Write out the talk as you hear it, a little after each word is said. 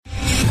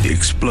The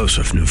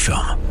explosive new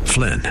film,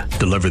 Flynn,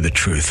 deliver the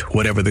truth,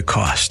 whatever the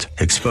cost,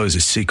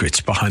 exposes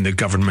secrets behind the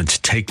government's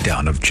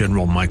takedown of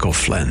General Michael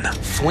Flynn.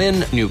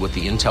 Flynn knew what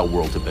the intel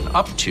world had been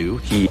up to.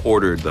 He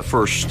ordered the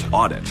first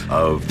audit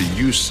of the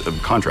use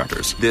of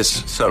contractors.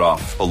 This set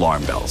off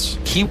alarm bells.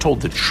 He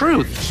told the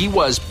truth. He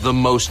was the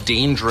most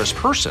dangerous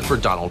person for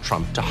Donald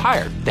Trump to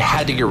hire. They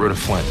had to get rid of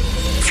Flynn.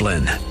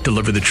 Flynn,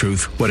 deliver the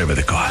truth, whatever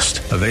the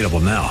cost. Available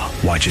now.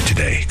 Watch it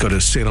today. Go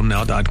to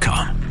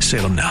salemnow.com.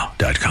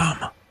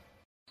 salemnow.com.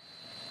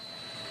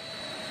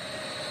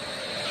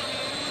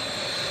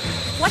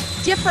 What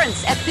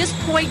difference at this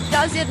point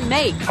does it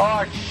make?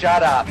 Oh,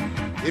 shut up.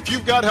 If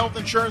you've got health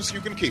insurance, you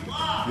can keep it.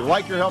 You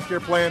like your health care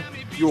plan,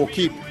 you will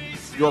keep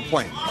your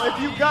plan.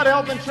 If you've got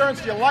health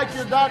insurance, you like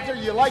your doctor,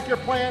 you like your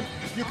plan,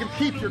 you can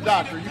keep your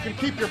doctor, you can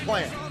keep your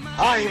plan.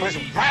 I'm as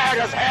bad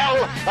as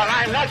hell, but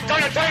I'm not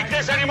going to take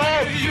this anymore.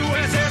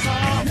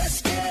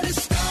 Let's get it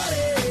started.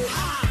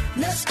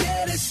 Let's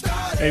get it started.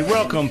 Hey,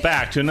 welcome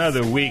back to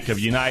another week of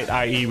Unite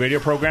IE radio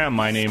program.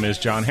 My name is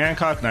John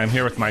Hancock, and I'm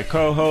here with my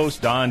co-hosts,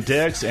 Don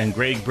Dix and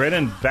Greg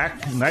Britton.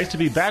 Nice to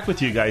be back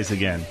with you guys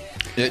again.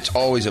 It's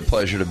always a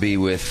pleasure to be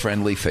with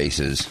friendly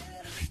faces.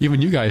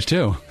 Even you guys,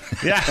 too.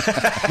 Yeah.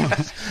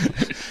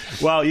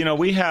 Well,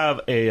 we have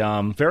a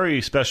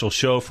very special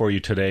show for you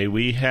today.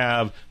 We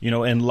have,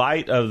 in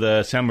light of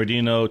the San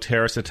Bernardino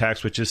terrorist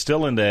attacks, which is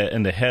still in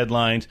the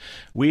headlines,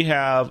 we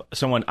have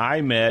someone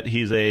I met.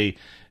 He's a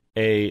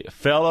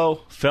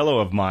fellow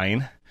of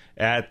mine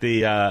at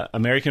the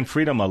American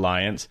Freedom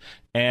Alliance,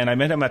 and I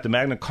met him at the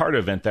Magna Carta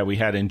event that we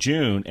had in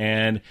June.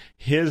 And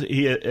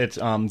it's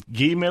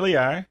Guy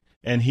Milliard.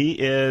 And he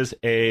is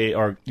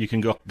or you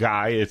can go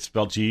Guy, it's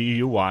spelled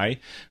G-U-Y,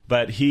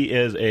 but he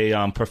is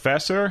a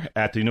professor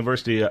at the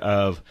University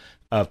of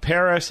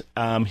Paris.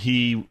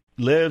 He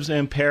lives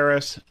in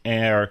Paris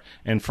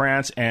in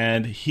France,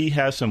 and he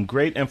has some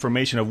great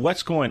information of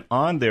what's going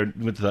on there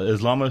with the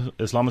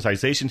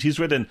Islamicizations. He's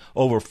written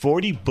over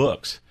 40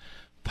 books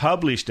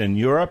published in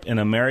Europe, in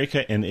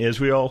America, in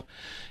Israel.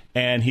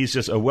 And he's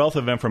just a wealth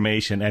of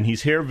information, and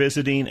he's here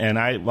visiting.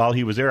 And while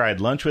he was there, I had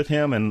lunch with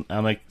him, and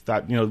I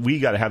thought, we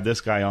got to have this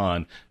guy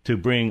on to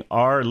bring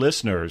our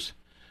listeners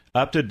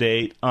up to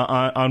date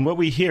on what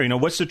we hear.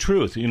 What's the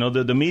truth?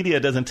 The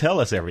media doesn't tell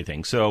us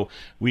everything, so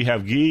we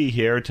have Guy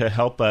here to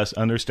help us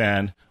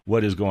understand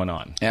what is going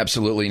on.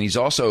 Absolutely, and he's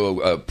also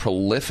a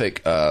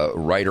prolific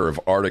writer of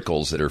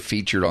articles that are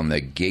featured on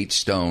the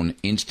Gatestone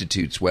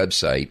Institute's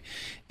website.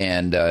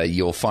 And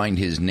you'll find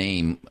his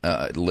name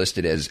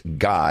listed as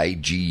Guy,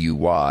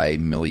 G-U-Y,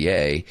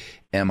 Milliere,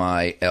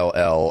 M-I-L-L-I-E-R-E.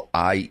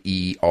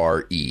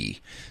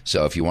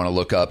 So if you want to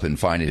look up and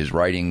find his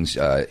writings,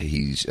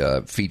 he's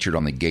featured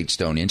on the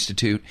Gatestone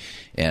Institute,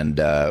 and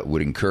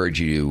would encourage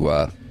you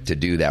to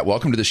do that.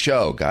 Welcome to the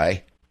show,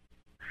 Guy.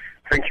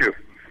 Thank you.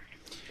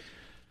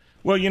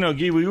 Well,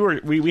 Guy,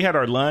 we had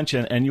our lunch,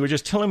 and you were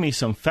just telling me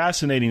some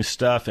fascinating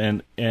stuff,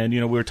 and we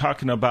were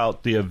talking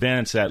about the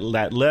events that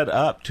led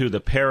up to the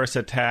Paris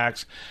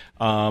attacks,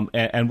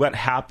 and what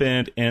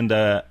happened in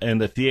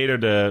the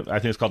theater. I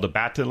think it's called the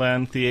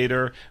Bataclan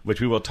Theater,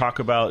 which we will talk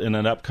about in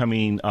an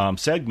upcoming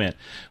segment.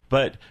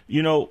 But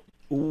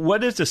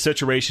what is the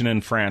situation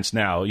in France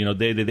now?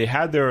 They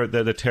had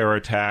the terror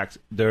attacks.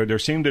 There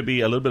seemed to be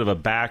a little bit of a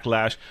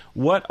backlash.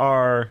 What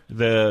are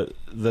the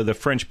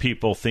French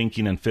people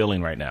thinking and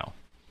feeling right now?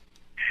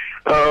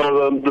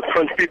 The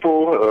French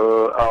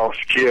people are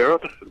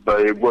scared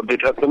by what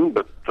did happen,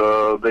 but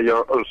they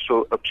are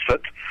also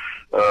upset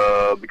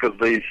because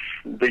they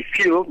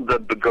feel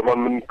that the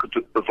government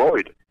could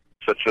avoid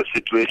such a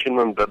situation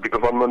and that the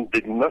government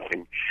did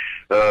nothing.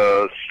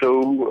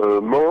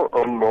 So more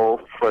and more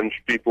French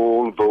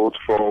people vote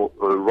for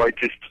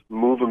rightist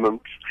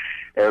movements,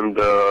 and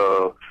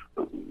the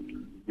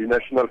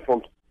National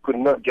Front could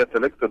not get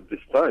elected this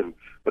time.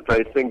 But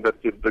I think that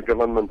if the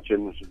government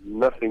changes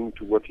nothing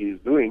to what he is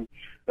doing,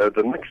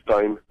 the next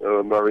time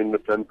Marine Le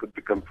Pen could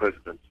become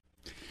president.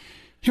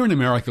 Here in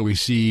America, we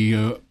see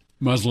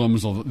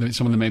Muslims.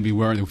 Some of them may be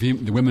wearing.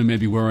 The women may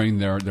be wearing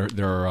their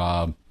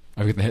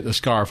I forget the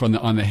scarf on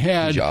the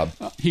head.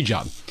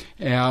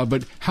 Hijab.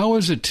 But how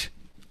is it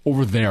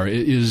over there?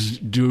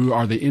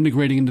 Are they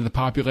integrating into the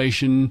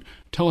population?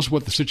 Tell us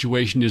what the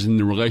situation is in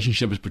the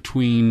relationships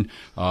between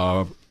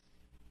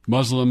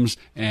Muslims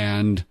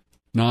and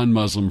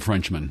non-Muslim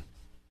Frenchmen.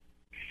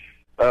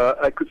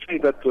 I could say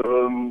that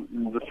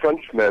the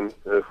Frenchmen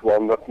who are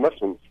not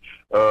Muslims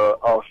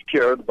are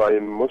scared by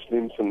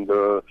Muslims and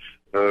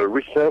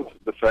resent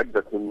the fact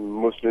that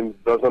Muslims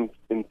doesn't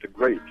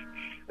integrate.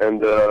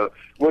 And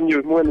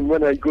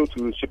when I go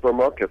to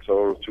supermarkets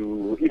or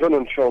to even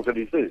on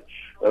Champs-Élysées,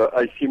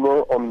 I see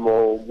more and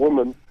more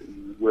women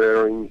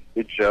wearing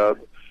hijab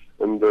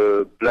and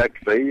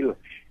black veil,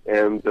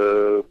 and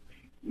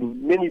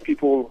many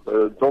people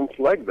don't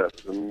like that,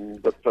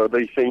 but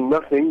they say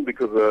nothing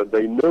because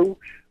they know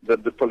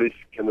that the police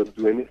cannot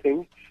do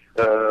anything.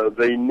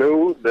 They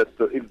know that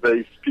if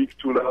they speak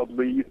too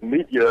loudly,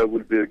 media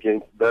will be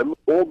against them.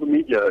 All the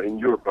media in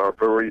Europe are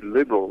very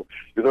liberal.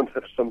 You don't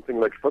have something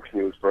like Fox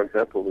News, for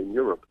example, in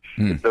Europe.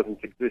 It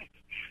doesn't exist,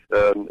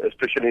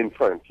 especially in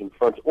France. In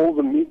France, all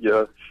the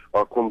media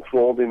are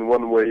controlled in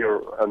one way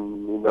or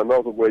in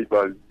another way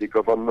by the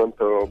government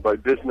or by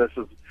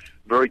businesses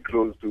very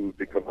close to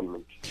the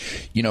government.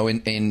 You know,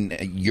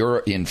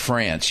 in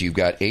France, you've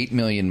got 8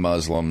 million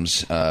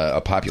Muslims,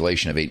 a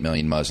population of 8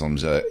 million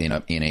Muslims in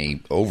a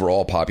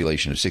overall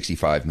population of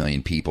 65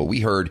 million people.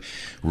 We heard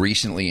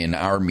recently in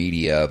our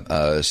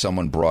media,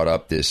 someone brought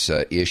up this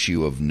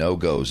issue of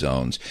no-go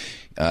zones.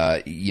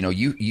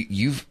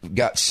 You've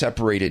got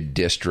separated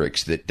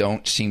districts that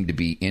don't seem to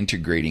be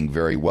integrating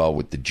very well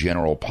with the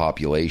general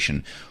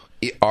population.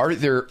 Are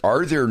there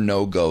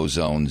no-go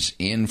zones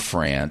in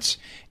France?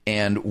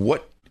 And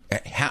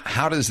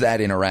how does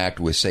that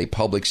interact with, say,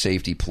 public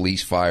safety,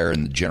 police, fire,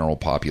 and the general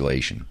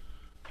population?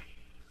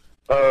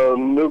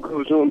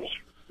 No-go zones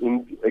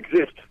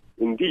exist,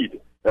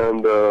 indeed.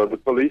 And the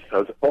police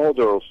has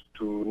orders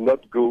to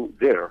not go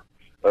there.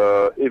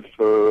 If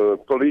a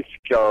police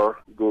car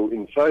go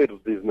inside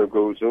of these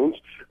no-go zones,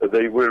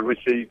 they will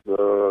receive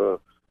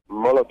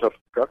Molotov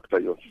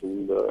cocktails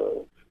and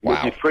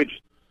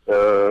multi-fridge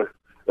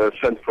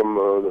sent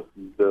from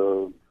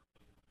the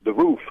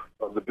roof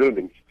of the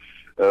buildings.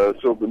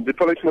 So the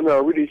policemen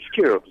are really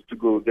scared to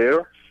go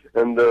there,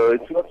 and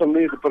it's not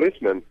only the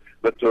policemen,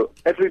 but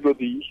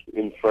everybody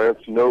in France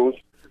knows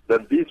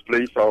that these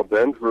places are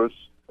dangerous,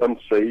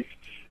 unsafe,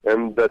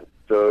 and that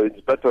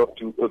it's better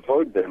to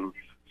avoid them.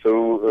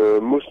 So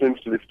Muslims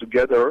live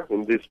together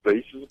in these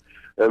places,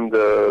 and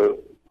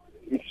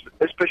it's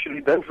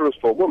especially dangerous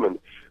for women.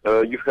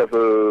 You have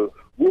a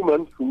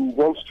woman who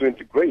wants to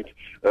integrate.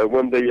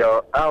 When they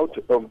are out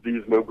of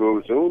these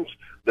no-go zones,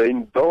 they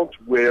don't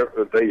wear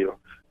a veil.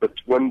 But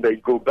when they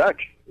go back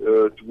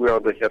to where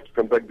they have to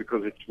come back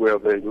because it's where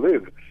they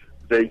live,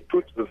 they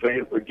put the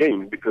veil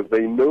again because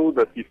they know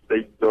that if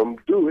they don't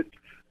do it,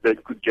 they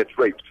could get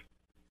raped.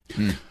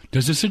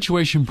 Does the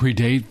situation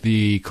predate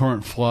the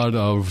current flood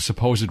of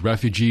supposed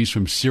refugees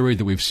from Syria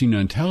that we've seen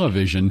on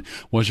television?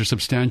 Was there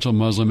substantial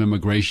Muslim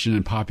immigration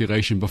and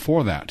population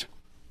before that?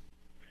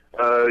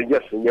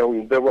 Yes,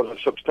 there was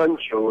a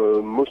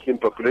substantial Muslim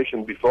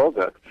population before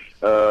that,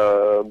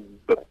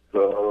 but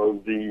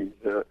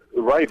the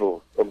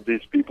arrival of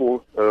these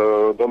people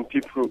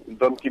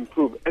don't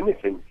improve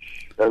anything,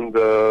 and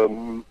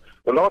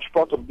a large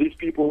part of these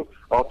people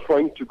are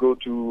trying to go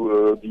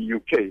to the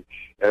UK,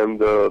 and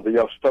they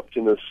are stopped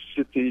in a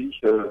city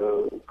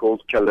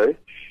called Calais,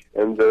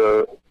 and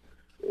a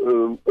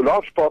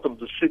large part of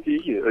the city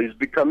is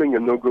becoming a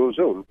no-go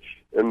zone.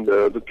 And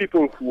the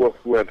people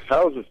who have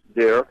houses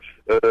there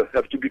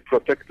have to be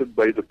protected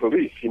by the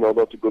police in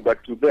order to go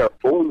back to their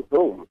own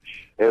home.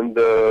 And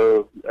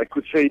I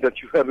could say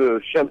that you have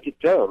a shanty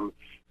town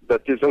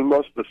that is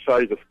almost the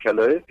size of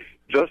Calais,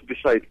 just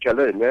beside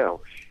Calais now.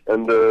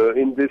 And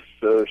in this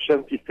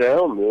shanty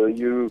town,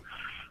 you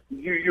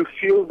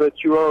feel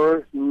that you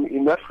are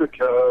in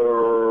Africa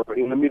or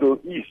in the Middle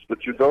East,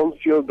 but you don't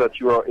feel that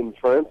you are in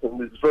France, and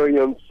it's very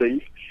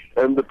unsafe.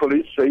 And the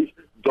police says,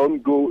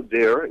 don't go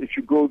there. If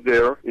you go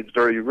there, it's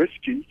very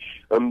risky,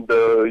 and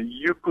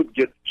you could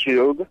get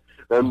killed,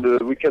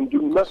 and we can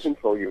do nothing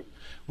for you.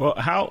 Well,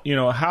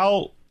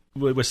 how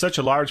with such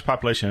a large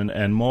population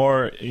and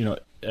more,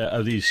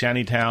 of these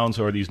shanty towns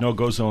or these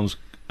no-go zones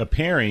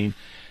appearing,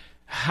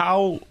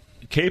 how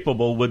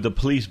capable would the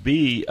police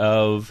be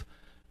of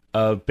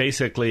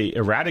basically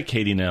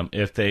eradicating them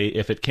if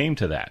it came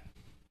to that?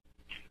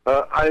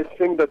 I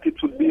think that it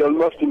would be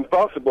almost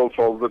impossible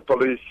for the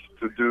police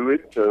to do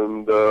it,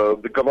 and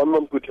the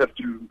government would have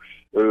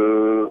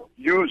to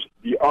use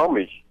the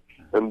army,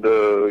 and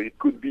it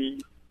could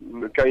be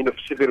a kind of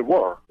civil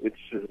war.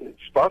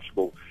 It's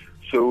possible.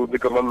 So the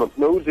government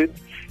knows it,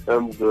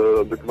 and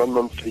the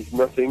government says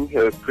nothing,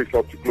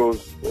 prefer to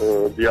close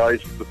the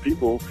eyes of the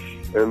people.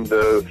 And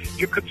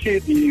you could see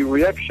the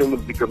reaction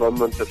of the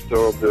government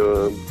after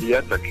the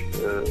attack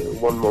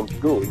 1 month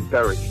ago in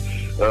Paris.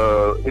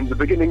 In the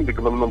beginning, the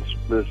government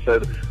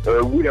said,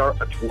 we are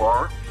at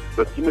war,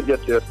 but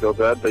immediately after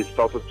that, they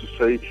started to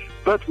say,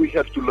 but we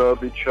have to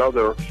love each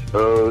other.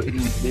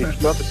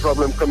 It's not a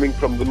problem coming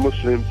from the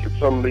Muslims,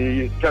 it's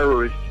only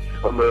terrorists.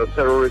 And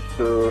terrorists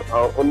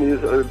are only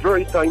a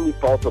very tiny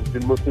part of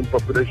the Muslim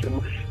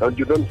population, and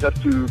you don't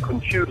have to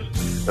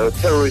confuse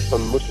terrorists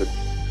and Muslims.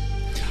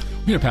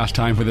 We're past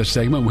time for this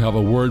segment. We have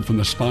a word from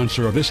the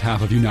sponsor of this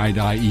half of United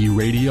IE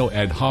Radio,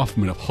 Ed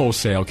Hoffman of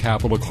Wholesale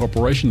Capital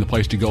Corporation, the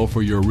place to go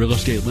for your real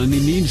estate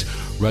lending needs,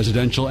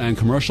 residential and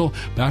commercial.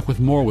 Back with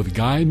more with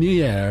Guy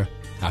Milliere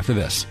after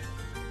this.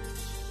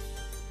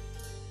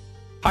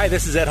 Hi,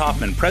 this is Ed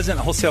Hoffman, President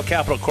of Wholesale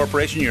Capital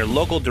Corporation, your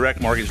local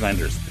direct mortgage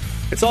lenders.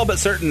 It's all but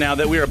certain now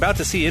that we are about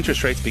to see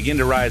interest rates begin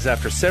to rise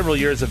after several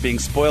years of being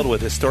spoiled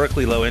with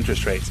historically low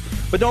interest rates.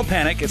 But don't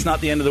panic, it's not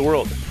the end of the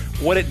world.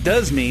 What it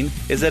does mean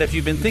is that if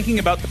you've been thinking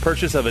about the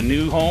purchase of a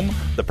new home,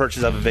 the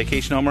purchase of a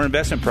vacation home or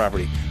investment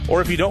property,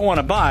 or if you don't want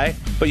to buy,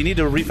 but you need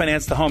to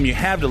refinance the home you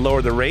have to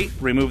lower the rate,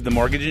 remove the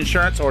mortgage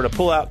insurance, or to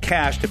pull out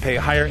cash to pay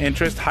higher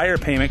interest, higher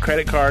payment,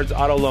 credit cards,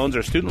 auto loans,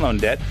 or student loan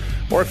debt.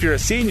 Or if you're a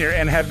senior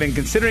and have been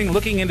considering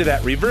looking into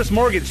that reverse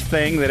mortgage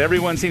thing that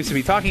everyone seems to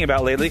be talking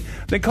about lately,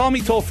 then call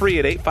me toll-free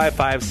at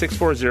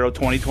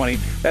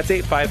 855-640-2020. That's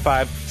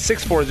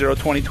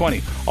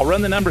 855-640-2020. I'll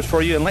run the numbers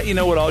for you and let you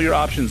know what all your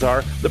options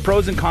are, the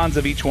pros and cons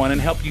of each one, and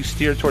help you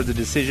steer towards a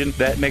decision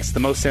that makes the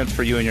most sense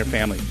for you and your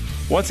family.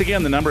 Once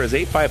again, the number is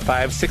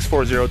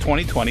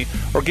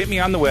 855-640-2020, or get me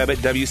on the web at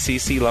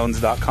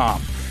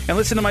wccloans.com. And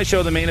listen to my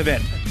show, The Main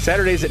Event,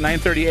 Saturdays at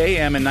 9:30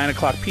 a.m. and 9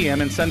 o'clock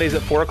p.m., and Sundays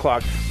at 4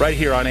 o'clock, right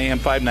here on AM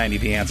 590,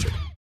 The Answer.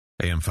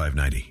 AM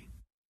 590,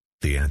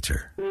 The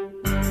Answer.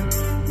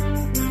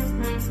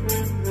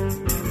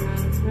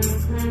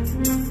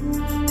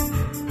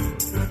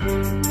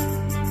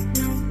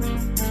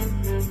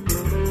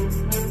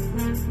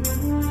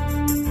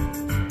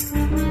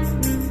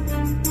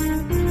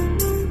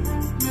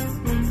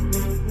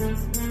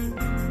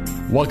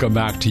 Welcome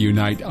back to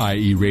Unite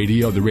IE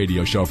Radio, the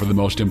radio show for the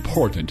most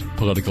important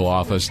political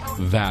office,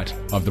 that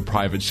of the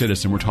private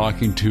citizen. We're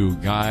talking to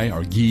Guy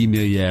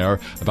Milliere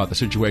about the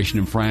situation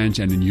in France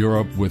and in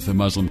Europe with the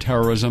Muslim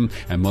terrorism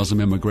and Muslim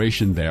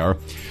immigration there.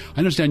 I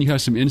understand you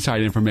have some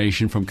inside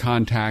information from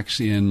contacts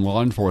in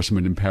law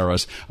enforcement in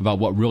Paris about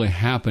what really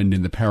happened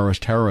in the Paris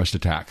terrorist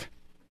attack.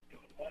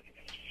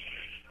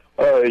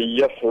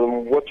 Yes,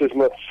 what is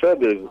not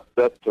said is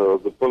that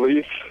the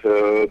police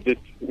it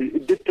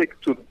did take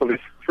to the police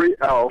 3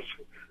 hours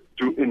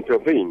to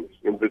intervene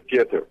in the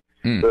theater.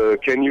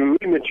 Can you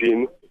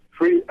imagine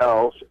 3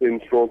 hours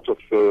in front of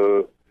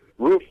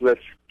ruthless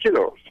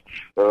killers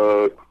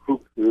who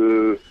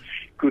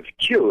could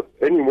kill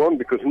anyone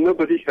because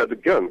nobody had a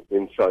gun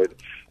inside?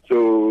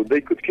 So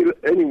they could kill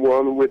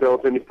anyone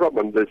without any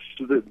problem.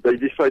 They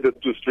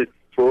decided to slit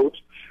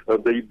throats.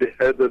 They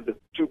beheaded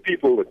 2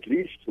 people at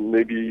least,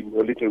 maybe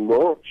a little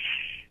more.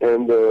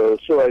 And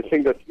so I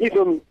think that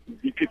even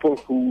the people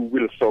who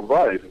will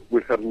survive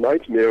will have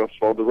nightmares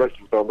for the rest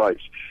of their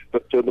lives.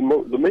 But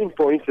the main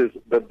point is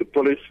that the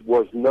police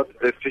was not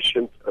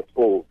efficient at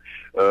all.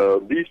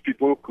 These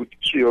people could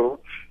kill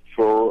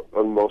for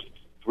almost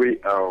 3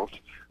 hours,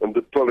 and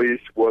the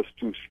police was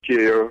too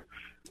scared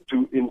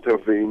to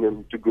intervene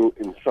and to go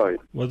inside.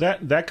 Well,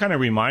 that kind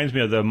of reminds me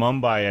of the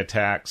Mumbai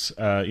attacks,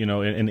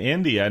 in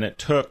India, and it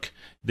took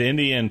the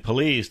Indian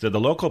police, the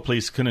local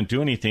police couldn't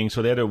do anything,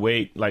 so they had to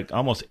wait like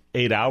almost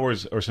 8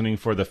 hours or something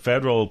for the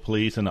federal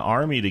police and the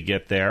army to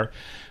get there.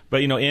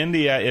 But,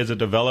 India is a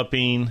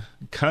developing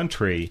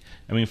country.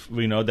 I mean,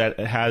 that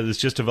it's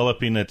just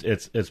developing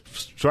its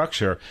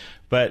structure.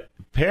 But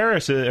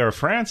Paris or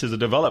France is a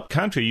developed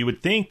country. You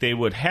would think they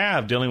would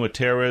have dealing with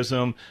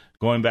terrorism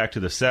going back to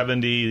the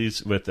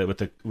 70s with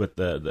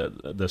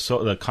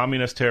the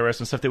communist terrorists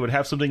and stuff. They would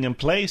have something in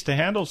place to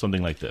handle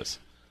something like this.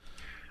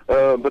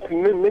 But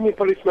many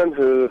policemen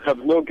have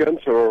no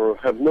guns or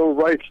have no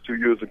right to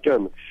use a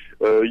gun.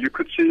 You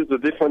could see the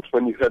difference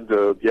when you had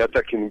the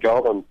attack in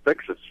Garland,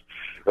 Texas.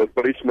 A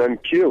policeman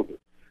killed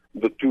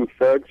the 2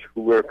 thugs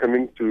who were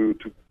coming to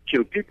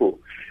kill people.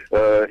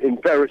 In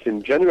Paris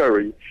in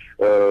January,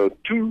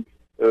 2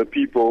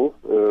 people,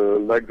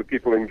 like the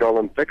people in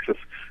Garland, Texas,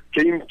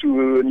 came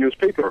to a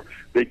newspaper.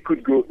 They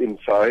could go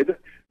inside.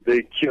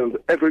 They killed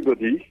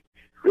everybody,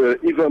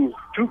 even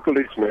 2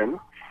 policemen.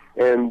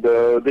 And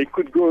they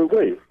could go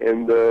away.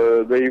 And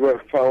they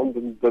were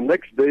found the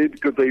next day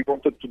because they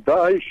wanted to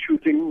die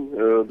shooting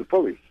the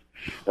police.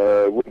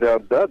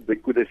 Without that, they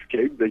could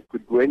escape. They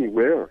could go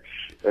anywhere.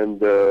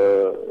 And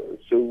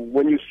so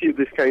when you see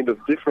this kind of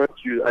difference,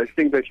 I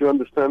think that you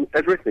understand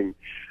everything.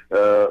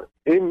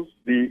 In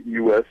the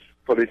U.S.,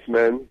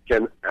 policemen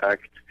can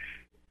act,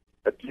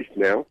 at least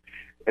now.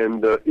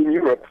 And in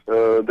Europe,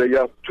 they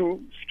are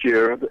too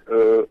scared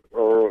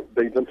or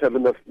they don't have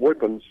enough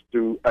weapons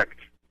to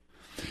act.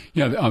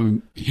 Yeah,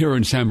 here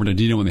in San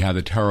Bernardino, when they had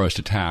the terrorist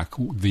attack,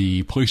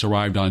 the police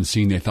arrived on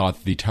scene. They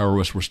thought the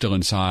terrorists were still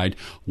inside.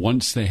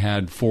 Once they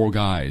had 4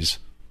 guys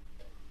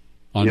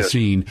on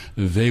scene,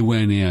 they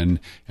went in.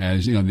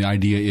 As the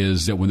idea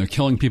is that when they're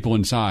killing people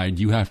inside,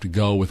 you have to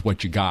go with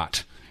what you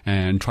got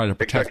and try to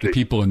protect the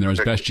people in there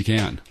as best you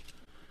can.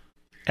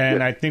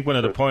 And I think one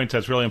of the points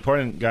that's really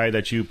important, Guy,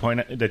 that you point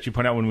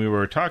out when we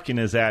were talking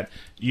is that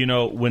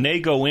when they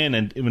go in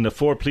and when the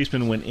 4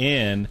 policemen went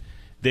in.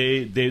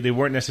 They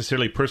weren't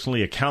necessarily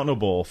personally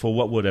accountable for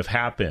what would have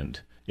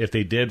happened if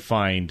they did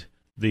find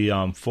the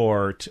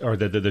 4 or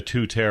the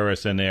 2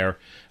 terrorists in there.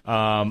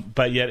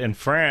 But yet in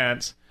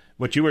France,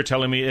 what you were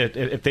telling me,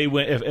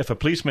 if a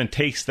policeman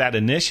takes that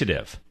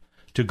initiative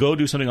to go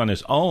do something on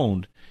his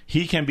own,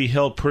 he can be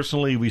held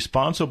personally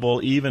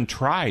responsible, even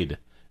tried,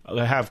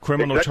 have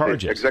criminal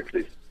charges.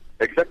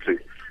 Exactly.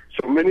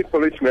 So many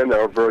policemen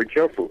are very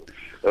careful.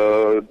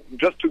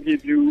 Just to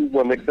give you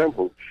one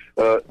example,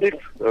 if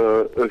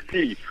a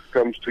thief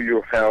comes to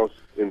your house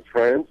in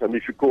France, and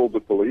if you call the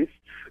police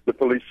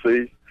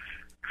says,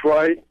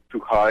 try to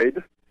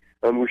hide,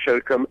 and we shall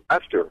come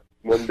after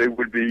when they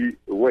will be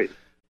away.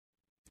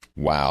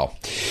 Wow.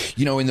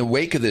 You know, in the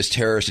wake of this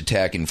terrorist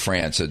attack in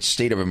France, a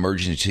state of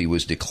emergency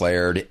was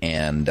declared,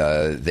 and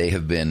they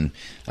have been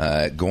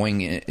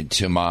going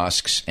to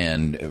mosques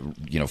and,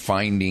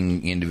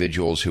 finding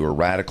individuals who are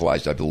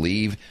radicalized. I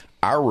believe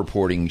our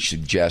reporting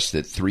suggests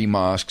that 3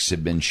 mosques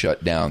have been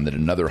shut down, that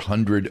another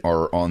 100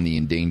 are on the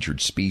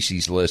endangered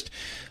species list.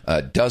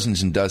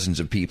 Dozens and dozens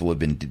of people have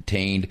been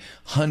detained.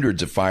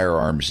 Hundreds of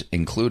firearms,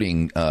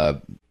 including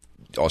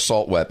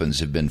assault weapons,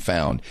 have been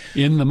found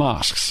in the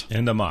mosques.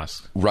 In the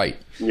mosque, right?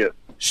 Yeah.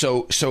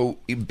 So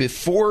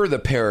before the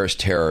Paris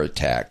terror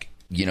attack,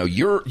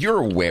 you're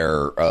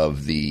aware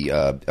of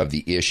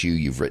the issue.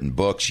 You've written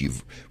books.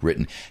 You've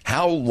written.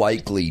 How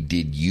likely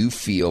did you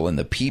feel, and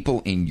the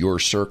people in your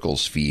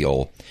circles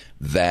feel,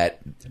 that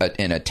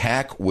an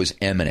attack was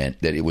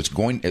imminent? That it was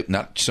going,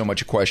 not so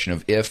much a question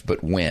of if,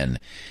 but when.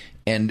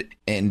 And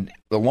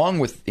along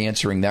with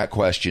answering that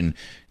question,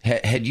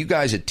 had you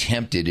guys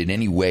attempted in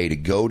any way to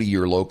go to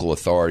your local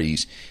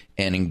authorities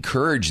and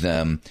encourage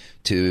them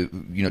to,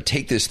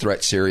 take this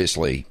threat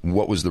seriously?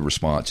 What was the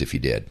response if you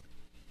did?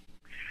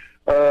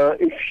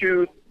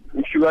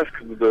 If you ask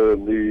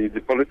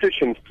the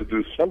politicians to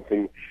do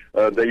something,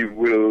 they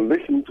will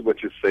listen to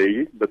what you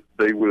say, but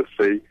they will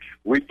say,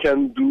 we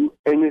can do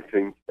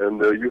anything. And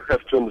you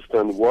have to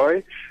understand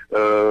why.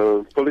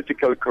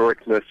 Political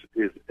correctness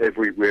is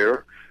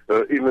everywhere,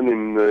 even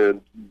in the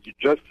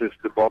Justice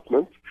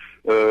Department.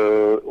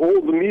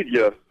 All the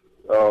media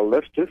are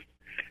leftist,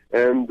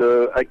 and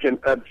I can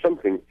add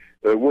something.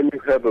 When you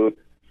have a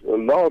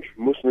large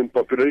Muslim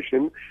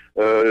population,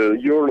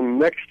 your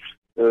next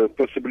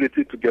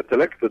possibility to get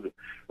elected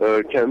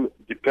can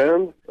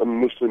depend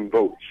on Muslim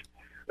votes.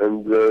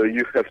 And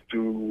you have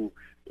to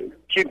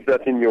keep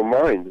that in your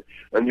mind.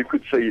 And you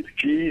could say,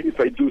 gee, if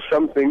I do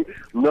something,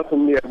 not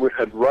only I will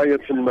have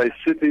riots in my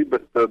city,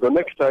 but the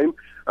next time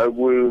I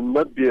will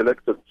not be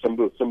elected.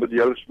 Somebody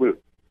else will.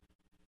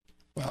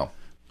 Wow.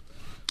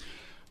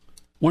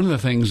 One of the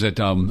things that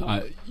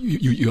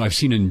I've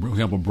seen in, for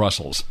example,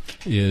 Brussels,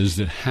 is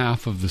that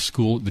half of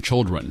the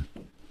children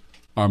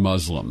are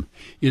Muslim.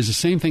 Is the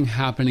same thing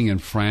happening in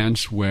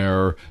France,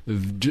 where,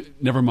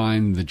 never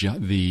mind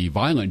the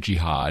violent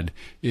jihad,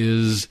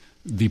 is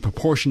the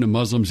proportion of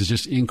Muslims is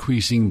just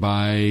increasing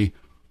by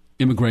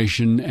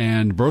immigration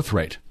and birth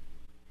rate?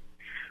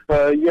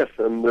 Yes,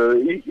 and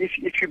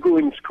if you go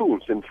in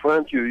schools in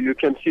France, you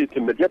can see it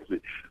immediately.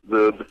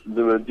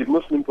 The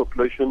Muslim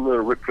population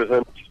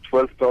represents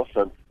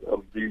 12%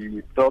 of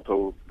the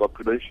total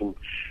population,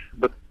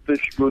 but if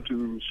you go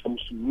to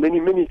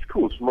many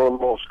schools, more and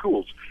more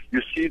schools,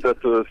 you see that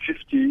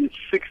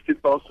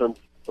 50-60%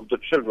 of the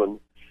children,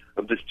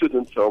 of the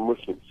students, are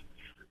Muslims.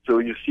 So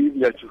you see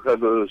we have to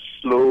have a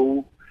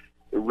slow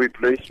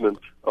replacement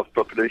of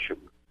population.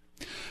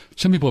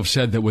 Some people have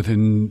said that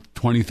within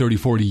 20, 30,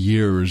 40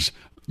 years,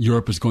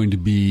 Europe is going to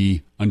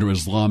be under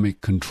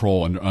Islamic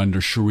control, under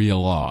Sharia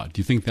law. Do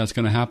you think that's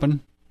going to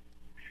happen?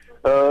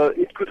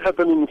 It could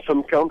happen in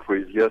some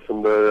countries, yes,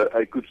 and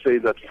I could say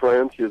that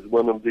France is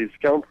one of these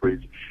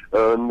countries.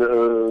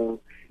 And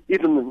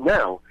even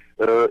now,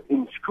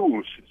 in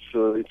schools,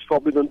 it's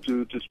forbidden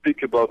to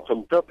speak about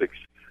some topics.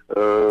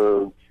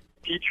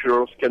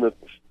 Teachers cannot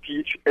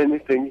teach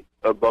anything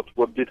about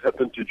what did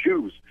happen to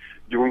Jews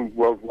during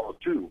World War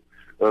II.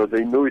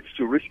 They know it's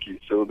too risky,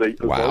 so they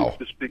avoid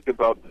to speak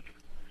about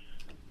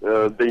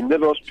it. They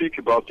never speak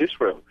about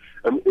Israel.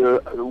 And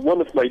one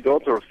of my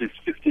daughters is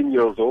 15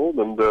 years old,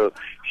 and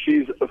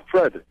she's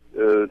afraid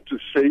to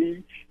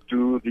say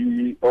to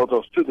the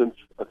other students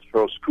at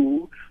her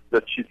school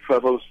that she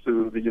travels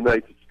to the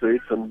United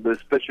States, and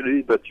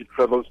especially that she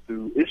travels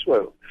to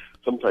Israel.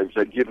 Sometimes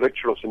I give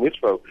lectures in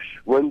Israel.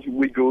 When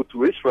we go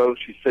to Israel,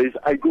 she says,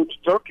 I go to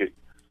Turkey.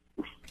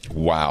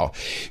 Wow.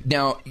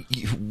 Now,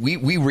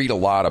 we read a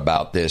lot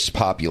about this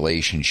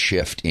population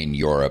shift in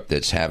Europe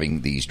that's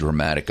having these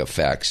dramatic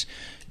effects.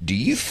 Do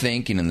you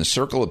think, and in the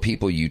circle of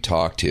people you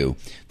talk to,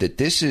 that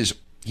this is,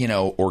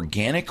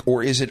 organic,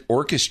 or is it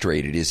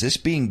orchestrated? Is this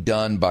being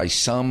done by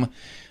some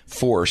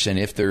force? And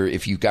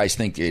if you guys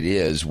think it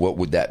is, what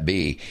would that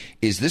be?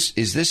 Is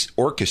this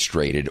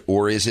orchestrated,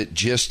 or is it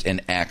just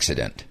an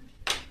accident?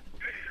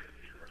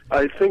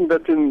 I think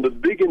that in the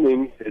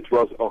beginning it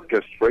was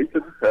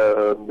orchestrated.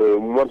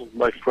 One of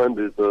my friends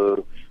is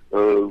a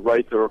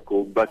writer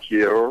called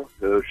Batier.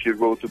 She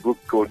wrote a book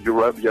called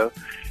Eurabia,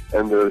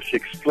 and she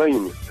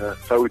explained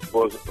how it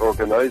was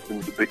organized in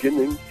the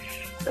beginning.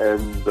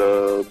 And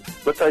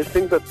but I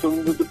think that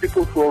the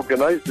people who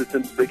organized it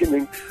in the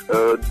beginning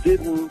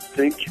didn't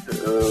think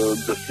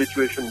the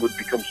situation would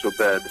become so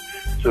bad.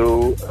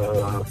 So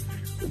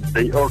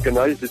they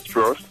organized it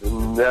first,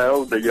 and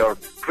now they are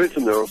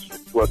prisoners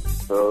of what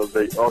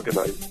they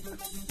organized.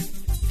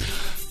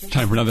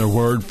 Time for another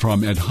word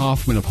from Ed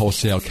Hoffman of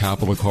Wholesale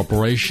Capital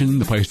Corporation,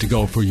 the place to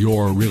go for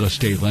your real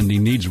estate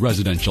lending needs,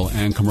 residential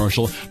and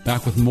commercial.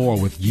 Back with more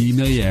with Guy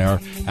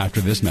Milliere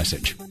after this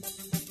message.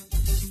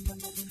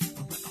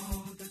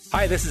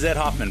 Hi, this is Ed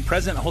Hoffman,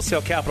 President of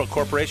Wholesale Capital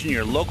Corporation,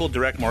 your local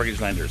direct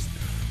mortgage lenders.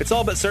 It's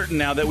all but certain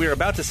now that we are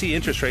about to see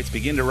interest rates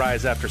begin to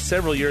rise after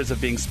several years of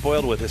being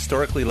spoiled with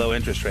historically low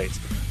interest rates.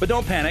 But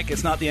don't panic,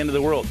 it's not the end of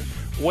the world.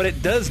 What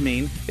it does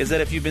mean is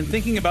that if you've been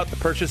thinking about the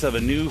purchase of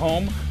a new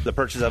home, the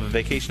purchase of a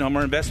vacation home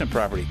or investment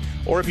property,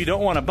 or if you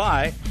don't want to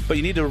buy, but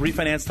you need to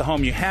refinance the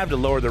home you have to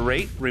lower the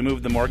rate,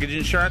 remove the mortgage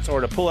insurance,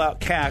 or to pull out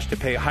cash to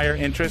pay higher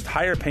interest,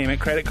 higher payment,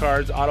 credit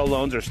cards, auto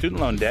loans, or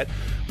student loan debt,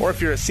 or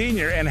if you're a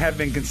senior and have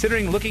been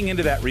considering looking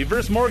into that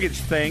reverse mortgage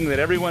thing that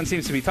everyone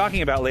seems to be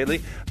talking about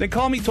lately, then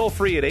call me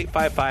toll-free at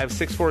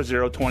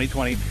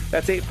 855-640-2020.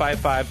 That's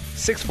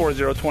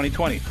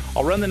 855-640-2020.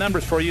 I'll run the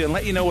numbers for you and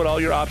let you know what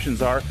all your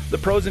options are, the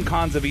pros and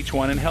cons of each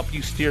one, and help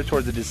you steer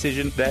towards a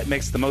decision that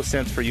makes the most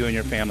sense for you and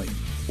your family.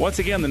 Once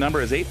again, the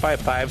number is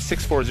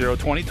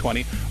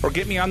 855-640-2020, or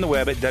get me on the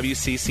web at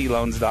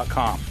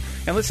wccloans.com.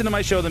 And listen to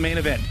my show, The Main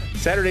Event,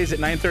 Saturdays at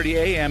 9:30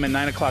 a.m. and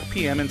 9 o'clock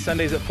p.m., and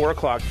Sundays at 4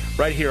 o'clock,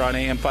 right here on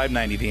AM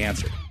 590, The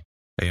Answer.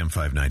 AM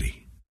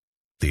 590,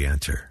 The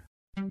Answer.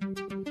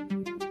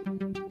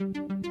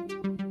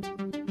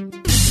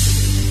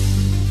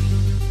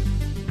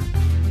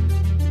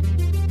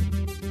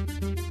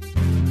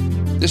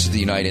 This is the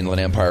United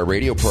Inland Empire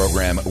radio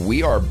program.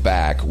 We are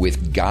back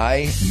with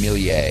Guy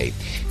Millier,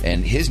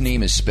 and his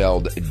name is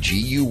spelled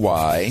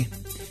G-U-Y,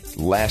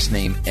 last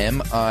name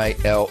M-I-L-L-I-E-R-E,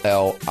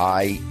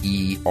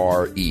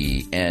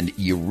 and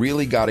you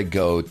really got to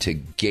go to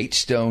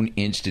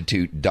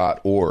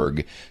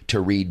gatestoneinstitute.org to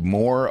read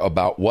more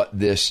about what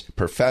this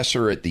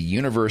professor at the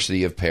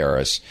University of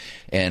Paris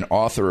and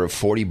author of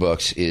 40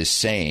 books is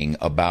saying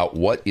about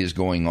what is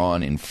going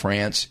on in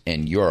France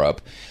and Europe.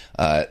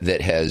 That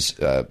has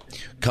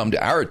come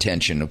to our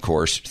attention, of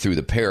course, through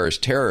the Paris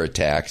terror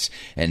attacks,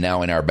 and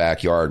now in our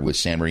backyard with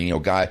San Bernardino.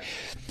 Guy,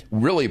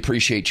 really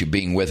appreciate you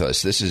being with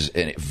us. This is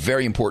a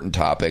very important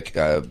topic.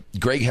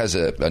 Greg has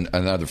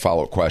another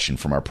follow-up question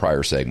from our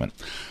prior segment.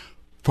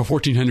 For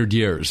 1,400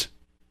 years,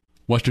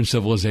 Western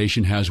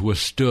civilization has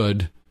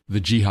withstood the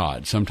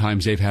jihad.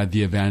 Sometimes they've had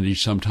the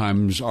advantage.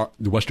 Sometimes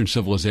the Western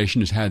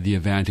civilization has had the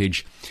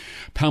advantage.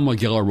 Pamela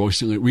Geller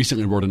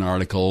recently wrote an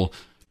article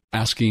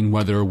asking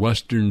whether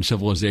Western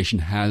civilization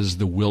has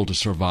the will to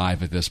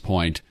survive at this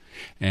point.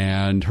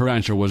 And her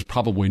answer was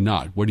probably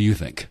not. What do you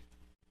think?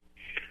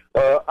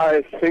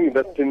 I think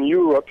that in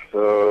Europe,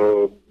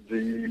 the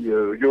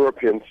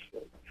Europeans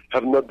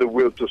have not the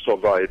will to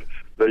survive.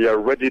 They are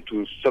ready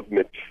to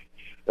submit.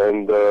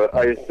 And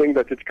I think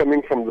that it's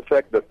coming from the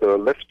fact that the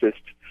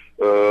leftists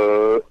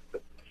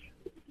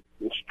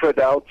spread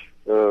out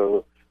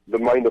the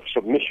mind of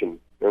submission.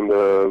 And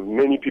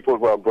many people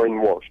were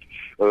brainwashed.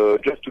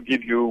 Just to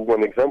give you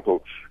one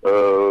example,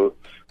 after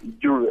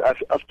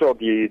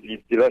the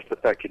last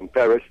attack in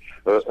Paris,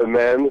 a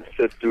man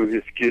said to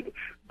his kid,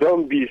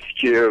 "Don't be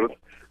scared.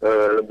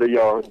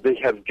 They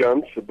have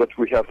guns, but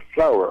we have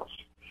flowers."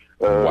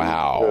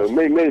 Wow.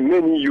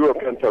 Many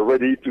Europeans are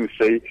ready to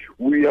say,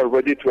 "We are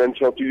ready to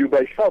answer to you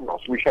by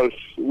flowers. We shall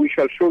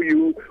show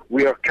you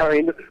we are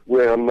kind,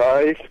 we are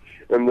nice,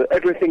 and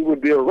everything will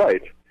be all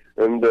right."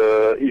 And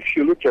if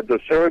you look at the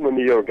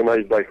ceremony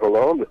organized by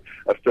Hollande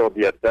after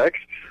the attacks,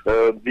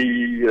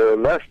 the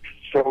last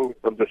song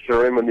of the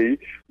ceremony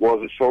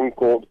was a song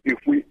called "If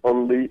We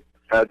Only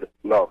Had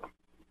Love."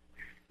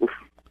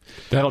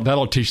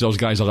 That'll teach those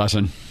guys a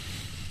lesson.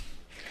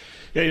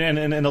 Yeah,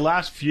 and in the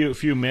last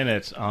few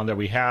minutes that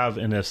we have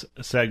in this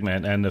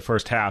segment and the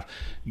first half,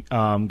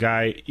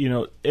 Guy,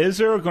 is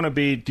there going to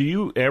be? Do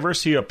you ever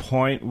see a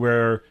point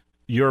where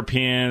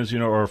Europeans,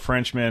 or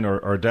Frenchmen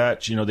or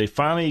Dutch, they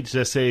finally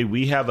just say,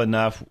 we have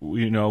enough,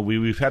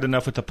 we've had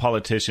enough with the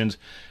politicians,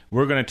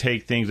 we're going to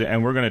take things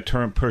and we're going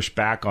to push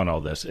back on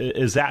all this.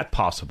 Is that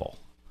possible?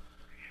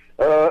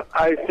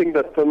 I think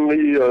that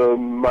only a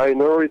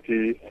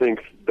minority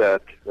thinks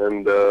that,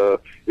 and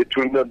it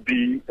will not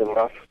be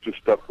enough to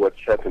stop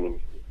what's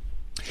happening.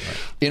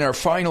 In our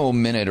final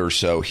minute or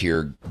so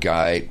here,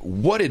 Guy,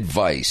 what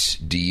advice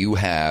do you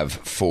have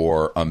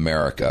for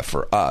America,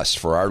 for us,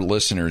 for our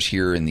listeners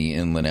here in the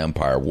Inland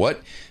Empire?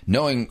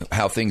 Knowing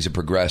how things have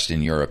progressed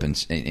in Europe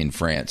and in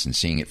France and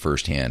seeing it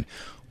firsthand,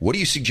 what do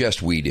you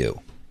suggest we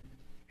do?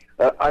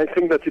 I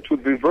think that it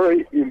would be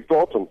very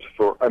important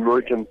for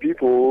American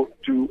people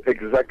to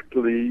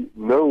exactly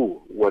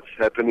know what's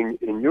happening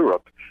in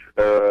Europe,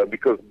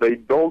 because they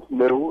don't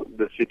know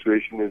the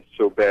situation is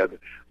so bad.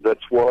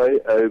 That's why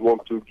I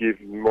want to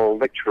give more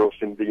lectures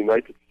in the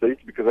United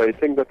States, because I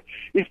think that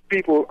if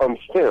people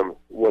understand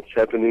what's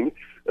happening,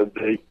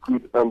 they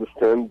could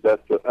understand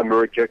that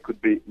America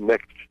could be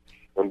next,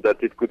 and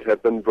that it could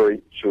happen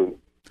very soon.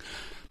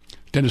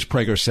 Dennis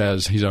Prager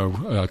says, he's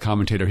a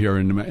commentator here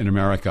in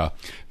America,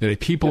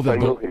 that people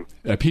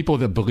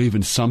that believe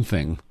in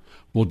something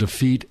will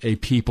defeat a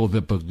people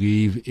that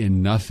believe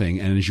in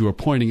nothing. And as you were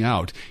pointing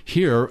out,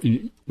 here,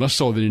 less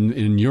so than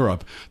in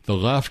Europe, the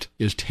left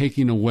is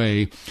taking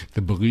away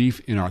the belief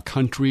in our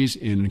countries,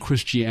 in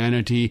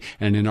Christianity,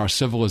 and in our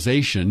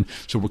civilization.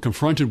 So we're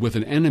confronted with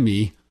an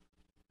enemy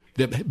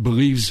that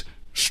believes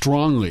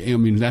strongly, I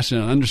mean, that's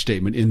an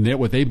understatement, in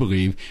what they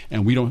believe,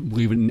 and we don't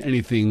believe in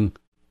anything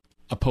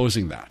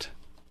opposing that.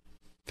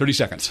 30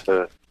 seconds.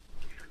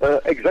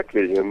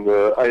 Exactly, and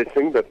I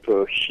think that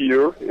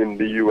here in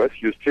the U.S.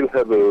 you still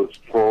have a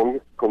strong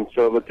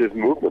conservative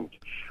movement.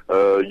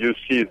 You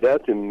see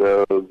that in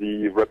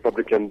the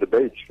Republican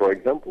debates, for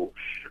example.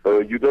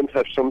 You don't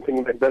have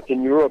something like that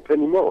in Europe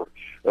anymore.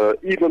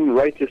 Even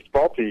rightist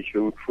parties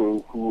who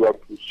are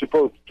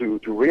supposed to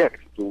react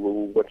to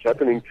what's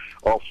happening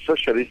are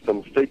socialist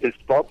and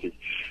statist parties.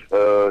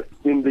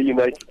 In the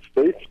United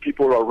States,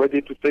 people are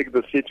ready to take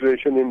the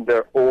situation in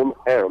their own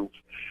hands.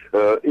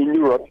 In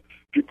Europe,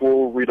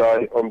 people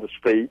rely on the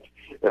state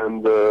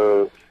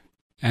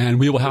and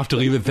we will have to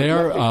leave it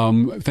there.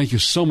 Thank you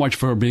so much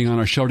for being on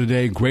our show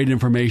today. Great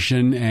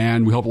information,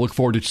 and we look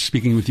forward to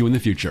speaking with you in the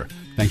future.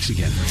 Thanks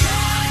again.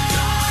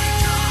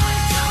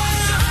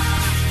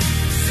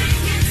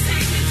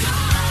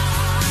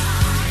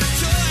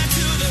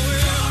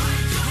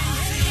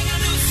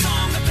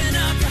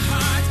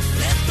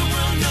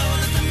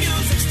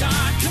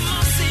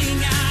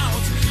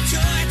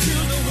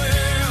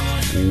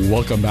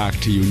 Welcome back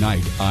to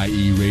Unite,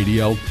 IE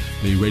Radio,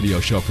 the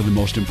radio show for the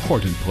most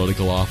important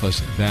political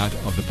office, that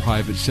of the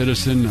private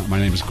citizen. My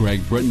name is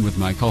Greg Britton with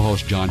my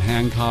co-host John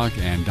Hancock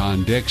and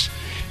Don Dix.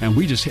 And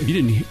we just, if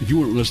you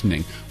weren't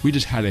listening, we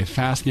just had a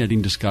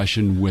fascinating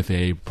discussion with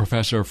a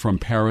professor from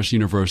Paris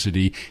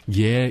University,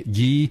 Guy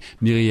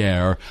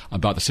Millière,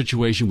 about the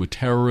situation with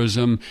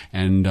terrorism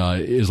and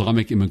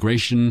Islamic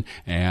immigration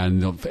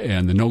and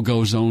the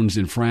no-go zones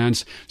in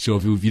France. So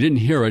if you didn't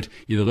hear it,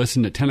 either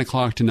listen at 10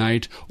 o'clock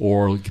tonight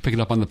or pick it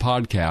up on the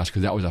podcast,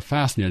 because that was a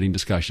fascinating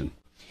discussion.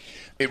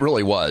 It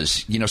really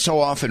was. You know, so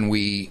often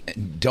we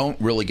don't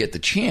really get the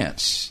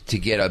chance to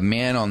get a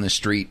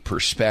man-on-the-street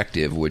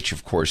perspective, which,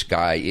 of course,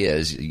 Guy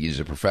is. He's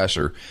a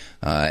professor.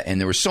 And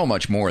there was so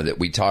much more that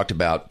we talked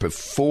about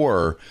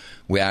before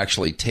we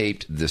actually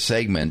taped the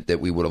segment that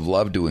we would have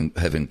loved to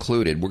have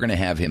included. We're going to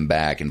have him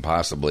back and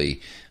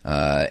possibly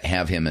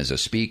have him as a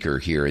speaker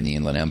here in the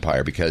Inland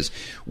Empire, because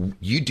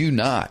you do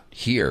not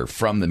hear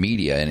from the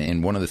media.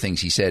 And one of the things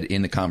he said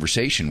in the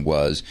conversation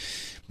was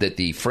that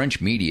the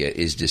French media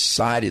is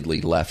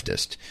decidedly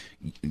leftist,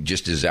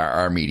 just as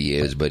our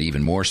media is, but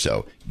even more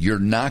so. You're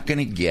not going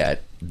to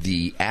get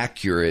the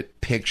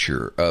accurate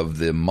picture of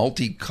the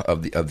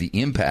of the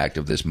impact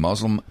of this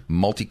Muslim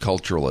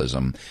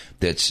multiculturalism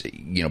that's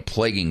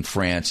plaguing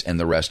France and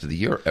the rest of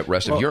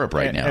Europe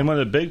right now. And one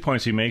of the big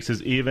points he makes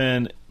is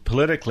even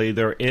politically,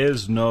 there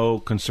is no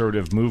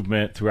conservative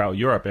movement throughout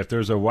Europe. If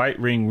there's a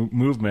right-wing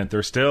movement,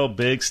 there's still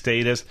big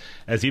status.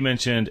 As he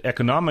mentioned,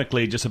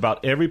 economically, just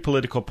about every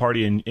political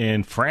party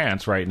in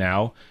France right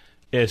now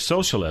is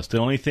socialist. The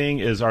only thing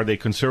is, are they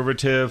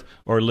conservative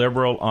or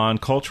liberal on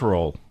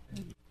cultural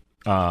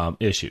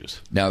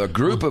issues? Now, the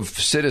group of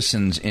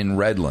citizens in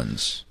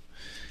Redlands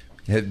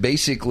have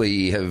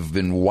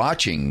been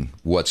watching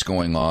what's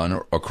going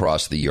on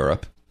across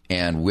Europe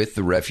and with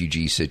the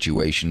refugee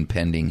situation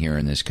pending here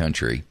in this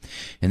country.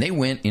 And they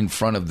went in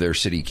front of their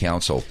city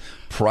council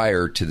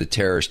prior to the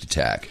terrorist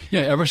attack. Yeah,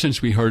 ever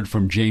since we heard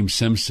from James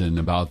Simpson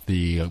about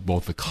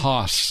both the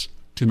costs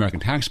to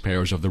American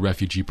taxpayers of the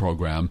refugee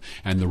program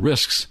and the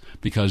risks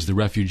because the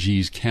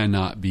refugees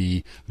cannot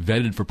be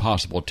vetted for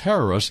possible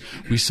terrorists,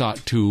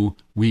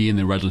 we in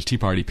the Redlands Tea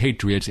Party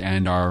Patriots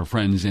and our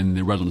friends in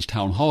the Redlands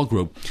Town Hall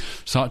group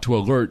sought to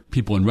alert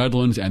people in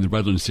Redlands and the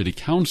Redlands City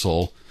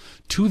Council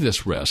to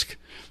this risk.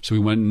 So we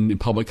went in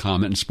public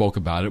comment and spoke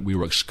about it. We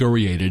were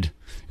excoriated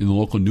in the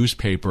local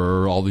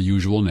newspaper, all the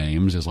usual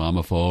names,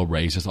 Islamophobe,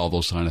 racist, all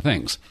those kind of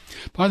things.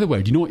 By the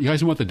way, you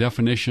guys know what the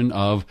definition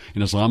of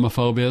an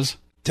Islamophobe is?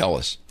 Tell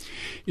us.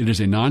 It is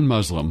a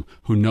non-Muslim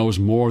who knows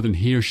more than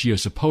he or she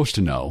is supposed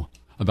to know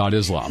about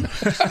Islam.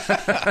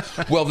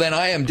 Well, then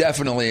I am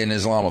definitely an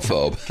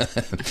Islamophobe.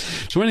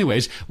 So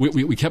anyways,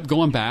 we kept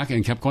going back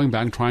and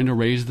trying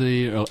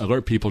to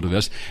alert people to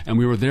this. And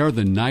we were there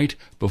the night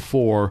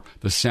before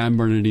the San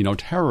Bernardino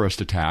terrorist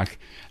attack.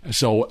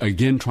 So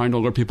again, trying to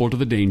alert people to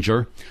the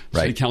danger.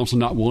 Right. City council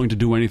not willing to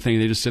do anything.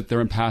 They just sit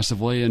there and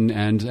passively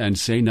and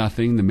say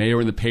nothing. The mayor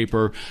in the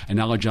paper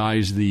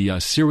analogized the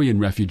Syrian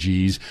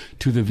refugees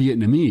to the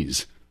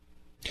Vietnamese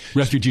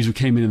refugees who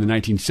came in the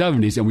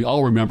 1970s, and we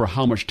all remember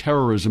how much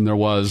terrorism there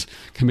was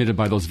committed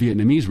by those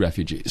Vietnamese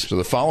refugees. So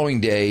the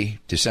following day,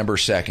 December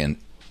 2nd,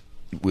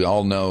 we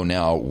all know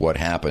now what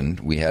happened.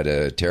 We had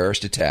a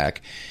terrorist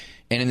attack.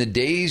 And in the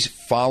days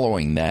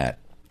following that,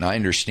 I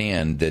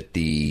understand that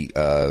the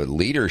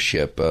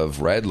leadership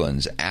of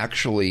Redlands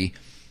actually,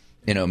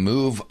 in a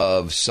move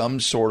of some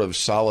sort of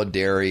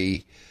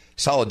solidarity,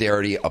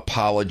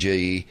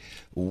 apology,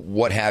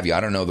 what have you, I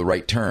don't know the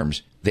right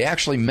terms, they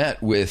actually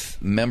met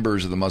with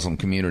members of the Muslim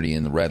community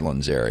in the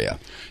Redlands area.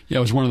 Yeah,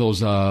 it was one of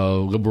those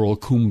liberal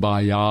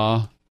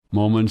kumbaya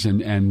moments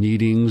and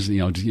meetings.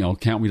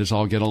 Can't we just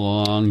all get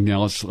along?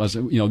 Let's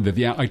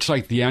it's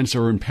like the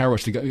answer in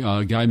Paris.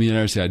 The guy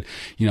Millionaire said,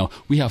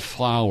 we have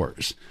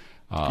flowers.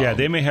 Yeah,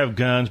 they may have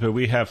guns, but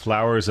we have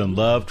flowers, and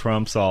love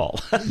trumps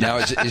all. Now,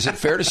 is it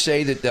fair to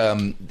say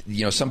that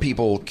some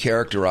people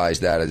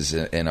characterize that as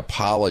an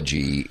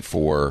apology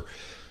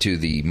to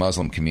the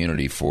Muslim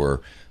community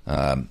for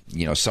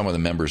some of the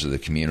members of the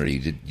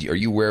community. Are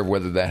you aware of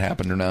whether that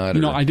happened or not?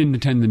 No, I didn't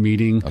attend the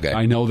meeting. Okay.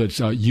 I know that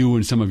you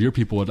and some of your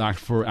people at Act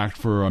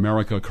for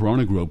America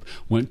Corona Group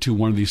went to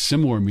one of these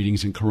similar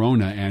meetings in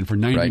Corona, and for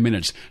 90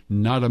 minutes,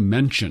 not a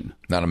mention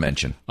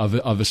of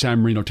the San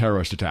Marino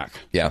terrorist attack.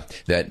 Yeah,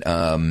 that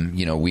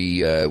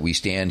we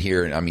stand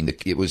here, and I mean,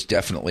 it was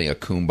definitely a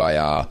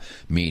kumbaya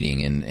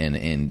meeting,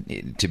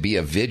 and to be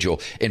a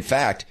vigil. In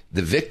fact,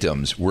 the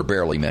victims were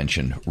barely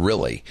mentioned.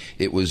 Really,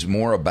 it was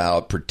more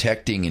about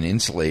protecting and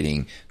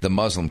insulating the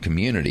Muslim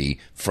community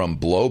from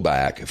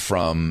blowback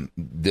from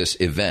this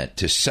event,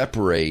 to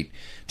separate,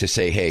 to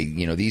say, hey,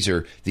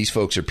 these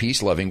folks are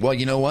peace loving. Well,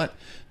 you know what?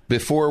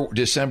 Before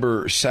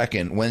December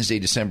 2nd, Wednesday,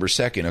 December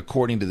 2nd,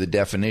 according to the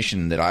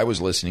definition that I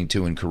was listening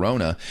to in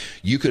Corona,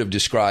 you could have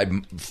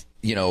described,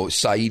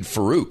 Saeed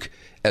Farouk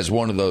as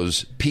one of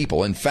those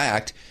people. In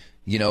fact,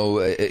 he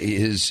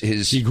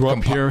grew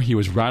up here. He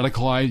was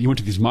radicalized. He went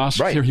to these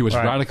mosques here. He was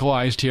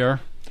radicalized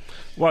here.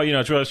 Well,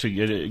 it's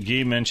really,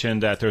 Guy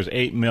mentioned that there's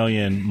 8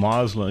 million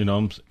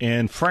Muslims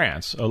in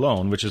France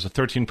alone, which is a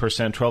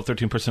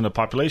 13% of the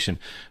population.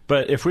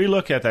 But if we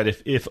look at that,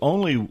 if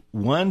only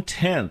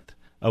 1/10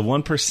 of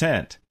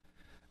 1%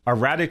 are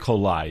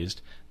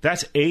radicalized,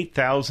 that's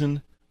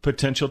 8,000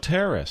 potential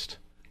terrorists.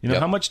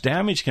 How much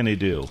damage can they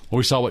do? Well,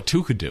 we saw what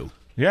 2 could do.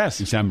 Yes.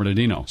 In San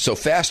Bernardino. So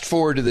fast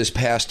forward to this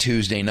past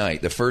Tuesday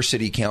night, the first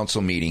city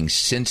council meeting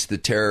since the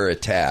terror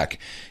attack,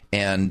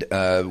 and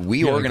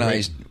we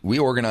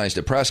organized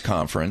a press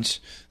conference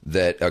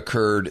that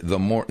occurred the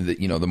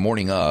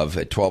morning of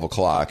at 12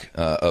 o'clock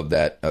of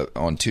that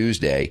on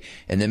Tuesday,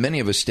 and then many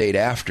of us stayed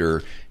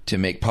after to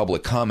make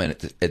public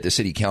comment at the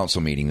city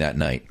council meeting that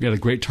night. We had a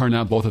great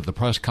turnout both at the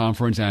press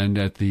conference and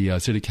at the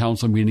city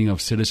council meeting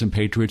of citizen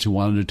patriots who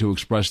wanted to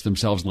express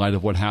themselves in light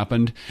of what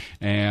happened.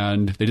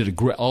 And they did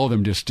all of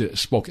them just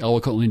spoke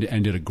eloquently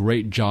and did a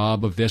great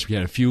job of this. We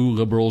had a few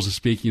liberals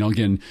speak.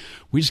 Again,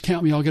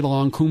 we all get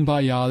along,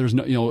 kumbaya. There's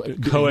no,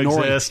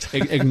 coexist,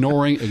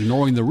 ignoring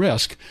the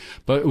risk.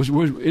 But it was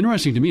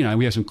interesting to me, and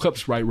we have some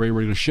clips right where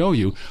we're going to show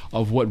you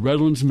of what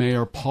Redlands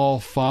Mayor Paul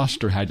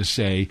Foster had to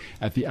say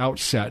at the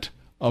outset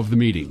of the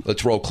meeting.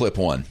 Let's roll clip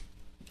 1.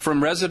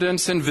 From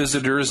residents and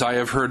visitors, I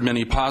have heard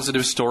many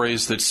positive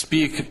stories that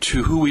speak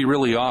to who we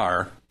really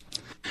are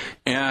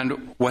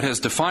and what has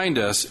defined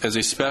us as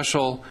a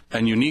special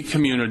and unique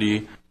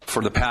community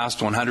for the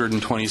past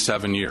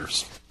 127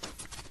 years.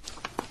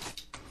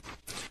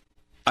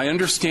 I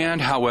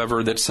understand,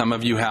 however, that some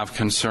of you have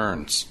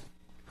concerns.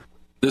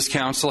 This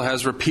council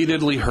has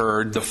repeatedly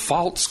heard the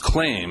false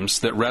claims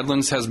that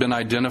Redlands has been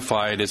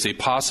identified as a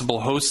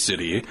possible host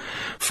city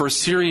for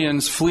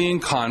Syrians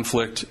fleeing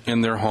conflict in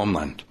their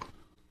homeland.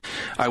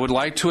 I would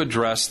like to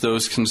address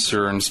those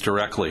concerns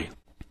directly.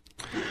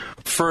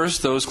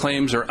 First, those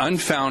claims are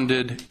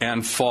unfounded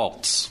and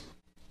false.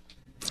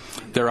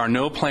 There are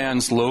no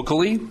plans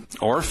locally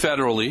or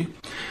federally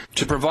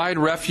to provide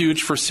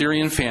refuge for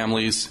Syrian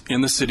families in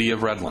the city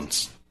of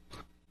Redlands.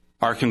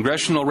 Our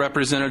congressional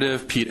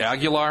representative, Pete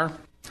Aguilar,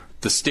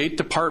 the State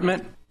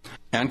Department,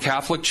 and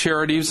Catholic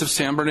Charities of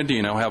San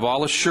Bernardino have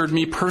all assured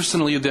me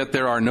personally that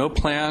there are no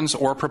plans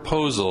or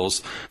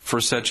proposals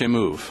for such a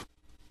move.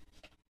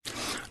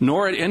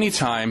 Nor at any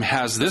time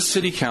has this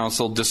city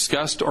council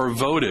discussed or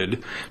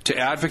voted to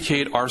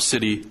advocate our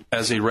city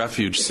as a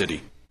refuge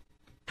city.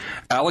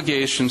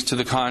 Allegations to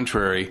the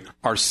contrary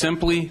are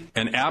simply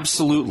and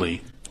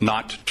absolutely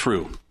not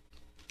true.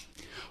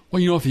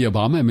 Well, if the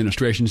Obama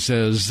administration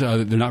says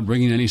that they're not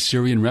bringing any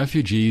Syrian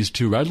refugees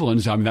to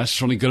Redlands, that's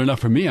certainly good enough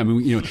for me.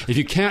 If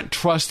you can't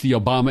trust the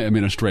Obama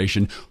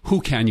administration,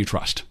 who can you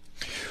trust?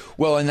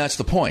 Well, and that's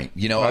the point.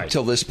 Up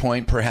till this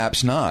point,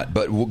 perhaps not.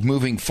 But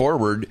moving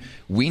forward,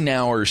 we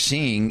now are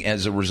seeing,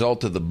 as a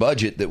result of the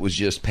budget that was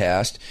just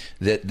passed,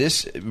 that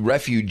this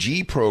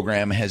refugee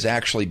program has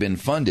actually been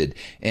funded.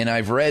 And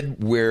I've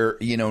read where,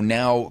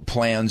 now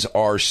plans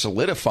are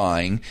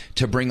solidifying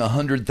to bring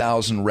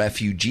 100,000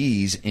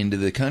 refugees into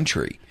the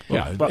country.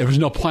 Yeah, if there's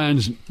no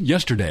plans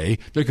yesterday,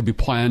 there could be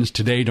plans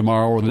today,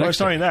 tomorrow, or the next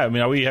day. Well, it's not even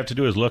that. All we have to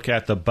do is look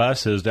at the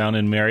buses down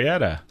in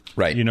Marietta.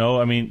 Right.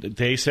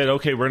 They said,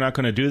 okay, we're not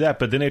going to do that.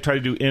 But then they try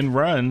to do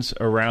in-runs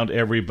around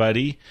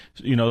everybody,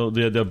 the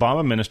Obama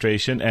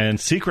administration, and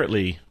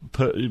secretly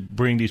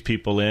bring these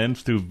people in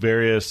through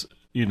various,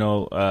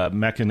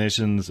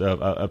 mechanisms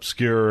of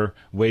obscure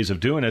ways of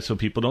doing it so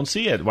people don't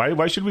see it.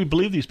 Why should we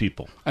believe these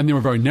people? And they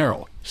were very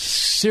narrow.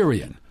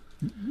 Syrian.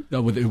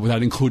 Would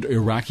that include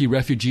Iraqi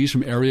refugees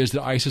from areas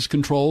that ISIS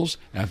controls,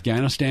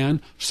 Afghanistan,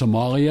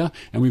 Somalia?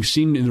 And we've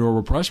seen in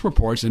the press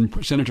reports,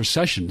 and Senator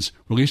Sessions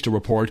released a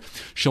report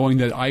showing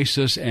that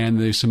ISIS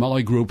and the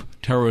Somali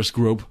terrorist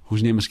group,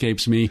 whose name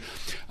escapes me,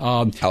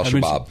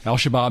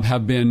 Al-Shabaab,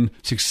 have been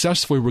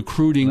successfully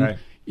recruiting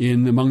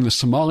among the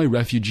Somali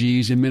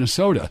refugees in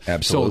Minnesota.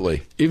 Absolutely.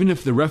 So even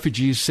if the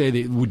refugees say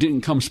they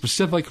didn't come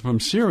specifically from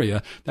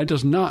Syria, that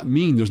does not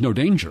mean there's no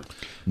danger.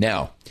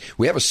 Now,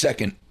 we have a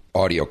second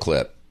audio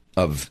clip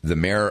of the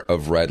mayor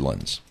of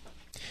Redlands,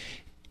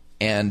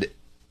 and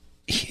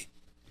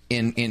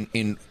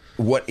in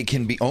what it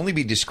can only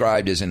be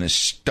described as an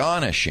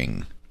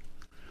astonishing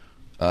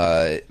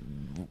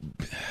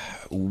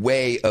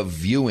way of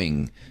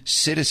viewing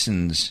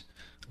citizens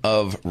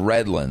of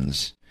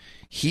Redlands,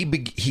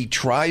 he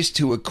tries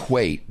to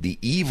equate the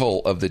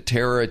evil of the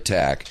terror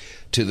attack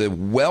to the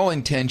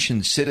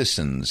well-intentioned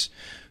citizens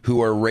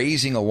who are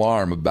raising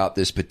alarm about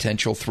this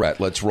potential threat.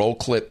 Let's roll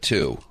clip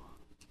 2.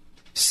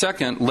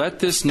 Second, let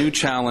this new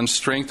challenge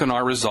strengthen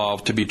our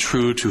resolve to be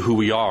true to who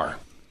we are.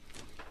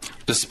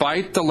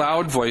 Despite the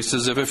loud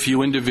voices of a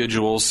few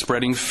individuals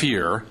spreading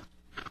fear,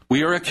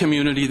 we are a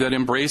community that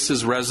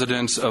embraces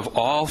residents of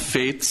all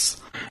faiths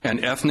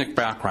and ethnic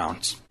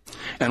backgrounds,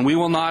 and we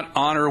will not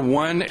honor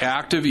one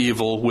act of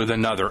evil with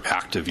another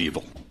act of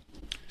evil.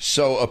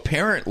 So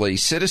apparently,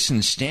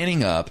 citizens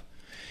standing up,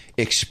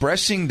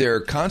 expressing their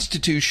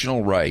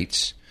constitutional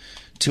rights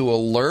to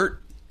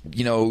alert,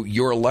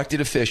 your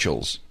elected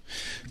officials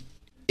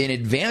in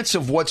advance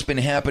of what's been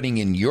happening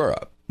in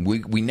Europe.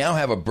 We now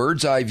have a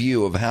bird's eye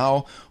view of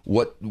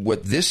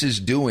what this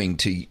is doing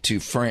to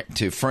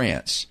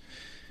France.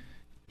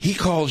 He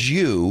calls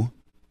you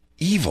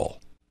evil.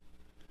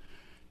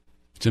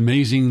 It's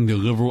amazing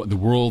the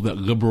world that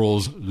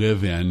liberals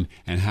live in,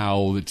 and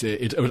how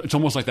it's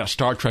almost like that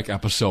Star Trek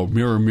episode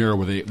Mirror Mirror,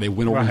 where they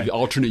went over to the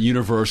alternate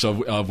universe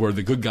of where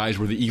the good guys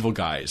were the evil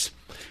guys.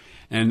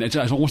 And it's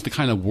almost the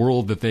kind of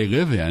world that they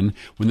live in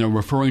when they're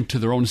referring to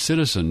their own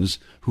citizens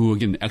who,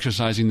 again,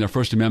 exercising their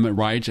First Amendment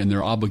rights and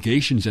their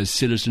obligations as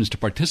citizens to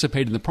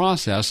participate in the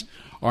process,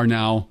 are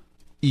now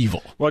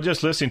evil. Well,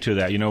 just listening to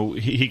that,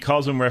 he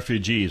calls them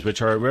refugees,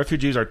 which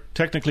are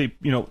technically,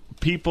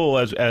 people,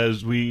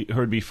 as we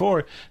heard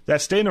before, that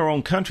stay in their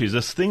own countries.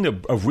 This thing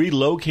of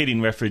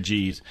relocating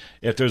refugees,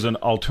 if there's an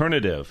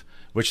alternative,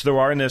 which there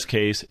are in this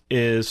case,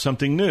 is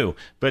something new.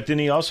 But then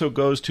he also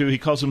he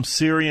calls them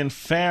Syrian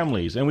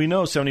families. And we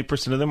know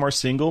 70% of them are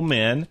single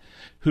men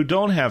who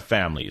don't have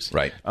families.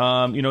 Right.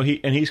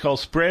 He's called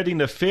spreading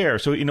the fear.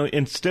 So,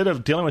 instead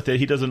of dealing with it,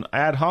 he does an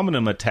ad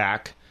hominem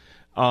attack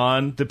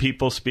on the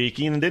people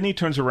speaking. And then he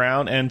turns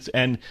around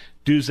and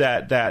does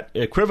that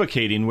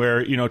equivocating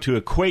where, to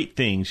equate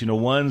things,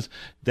 ones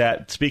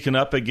that speaking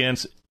up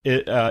against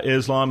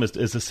Islam is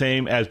the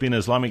same as being an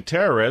Islamic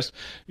terrorist,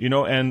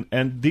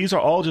 and these are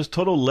all just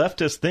total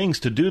leftist things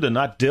to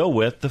not deal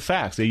with the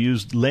facts. They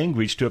use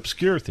language to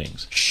obscure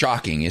things.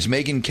 Shocking. As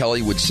Megyn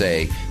Kelly would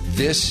say,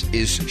 this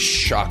is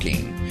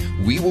shocking.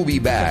 We will be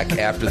back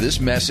after this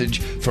message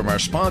from our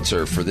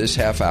sponsor for this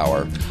half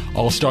hour.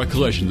 All-Star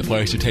Collision, the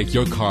place to take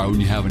your car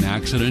when you have an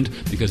accident,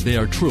 because they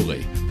are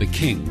truly the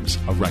kings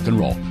of wreck and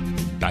roll.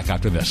 Back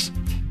after this.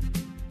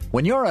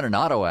 When you're in an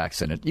auto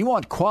accident, you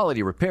want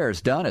quality repairs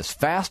done as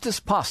fast as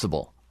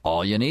possible.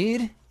 All you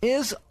need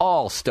is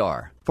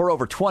All-Star. For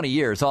over 20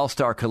 years,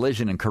 All-Star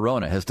Collision in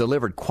Corona has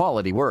delivered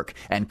quality work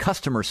and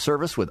customer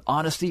service with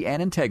honesty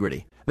and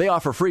integrity. They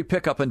offer free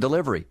pickup and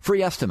delivery,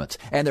 free estimates,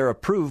 and they're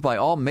approved by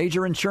all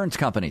major insurance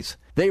companies.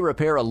 They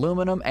repair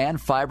aluminum and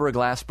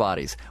fiberglass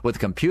bodies with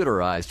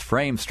computerized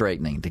frame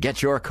straightening to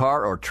get your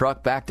car or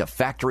truck back to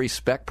factory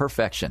spec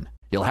perfection.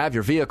 You'll have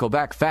your vehicle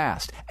back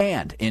fast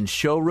and in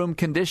showroom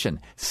condition,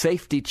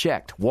 safety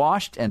checked,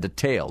 washed and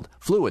detailed,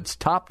 fluids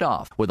topped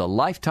off with a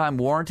lifetime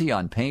warranty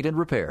on paint and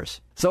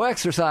repairs. So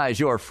exercise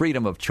your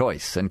freedom of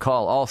choice and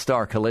call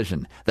All-Star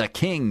Collision, the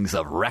kings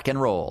of wreck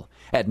and roll,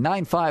 at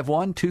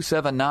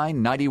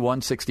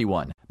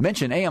 951-279-9161.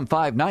 Mention AM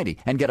 590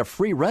 and get a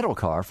free rental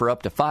car for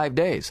up to 5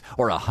 days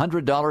or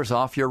 $100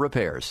 off your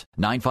repairs.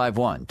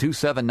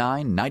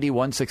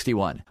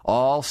 951-279-9161.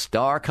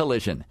 All-Star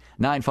Collision.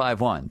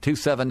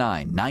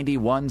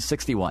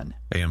 951-279-9161.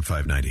 AM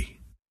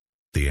 590.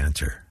 The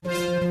answer.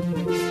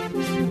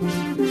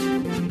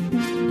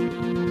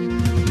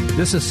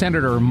 This is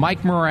Senator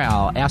Mike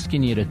Morrell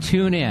asking you to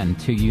tune in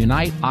to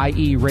Unite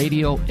IE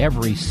Radio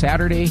every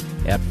Saturday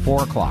at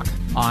 4 o'clock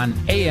on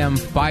AM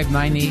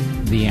 590,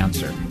 The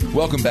Answer.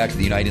 Welcome back to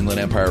the Unite Inland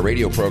Empire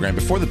radio program.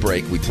 Before the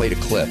break, we played a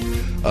clip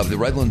of the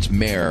Redlands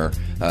mayor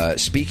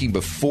speaking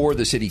before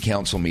the city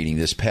council meeting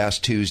this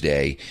past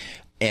Tuesday,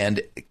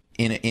 and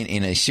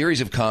in a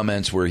series of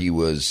comments where he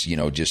was,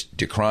 just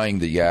decrying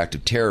the act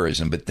of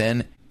terrorism, but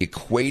then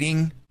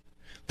equating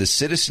the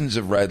citizens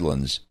of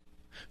Redlands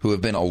who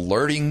have been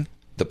alerting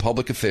the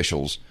public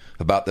officials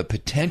about the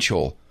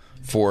potential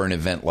for an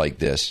event like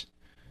this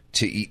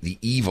to the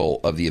evil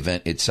of the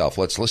event itself.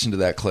 Let's listen to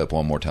that clip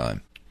one more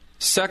time.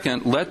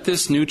 Second, let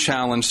this new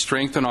challenge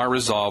strengthen our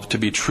resolve to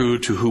be true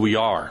to who we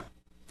are.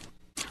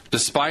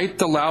 Despite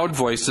the loud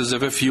voices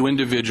of a few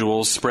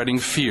individuals spreading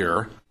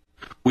fear,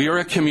 we are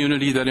a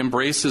community that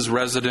embraces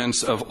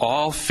residents of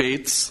all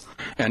faiths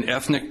and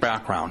ethnic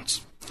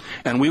backgrounds,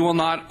 and we will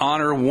not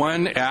honor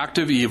one act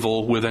of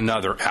evil with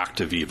another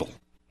act of evil.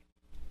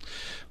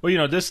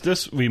 Well,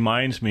 this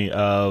reminds me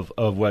of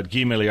what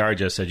Guy Milliard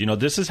just said.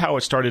 This is how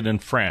it started in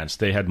France.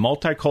 They had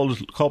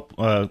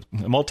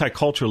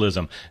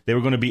multiculturalism. They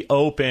were going to be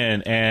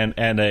open and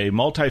a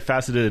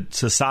multifaceted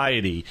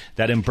society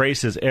that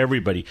embraces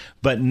everybody.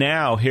 But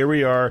now, here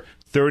we are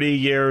 30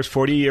 years,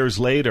 40 years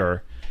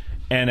later,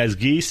 And as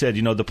Guy said,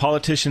 the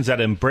politicians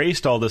that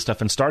embraced all this stuff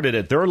and started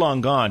it, they're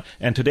long gone.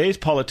 And today's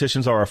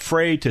politicians are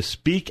afraid to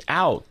speak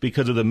out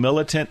because of the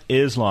militant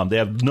Islam. They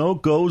have no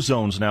go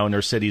zones now in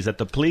their cities that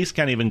the police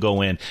can't even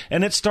go in.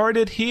 And it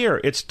started here.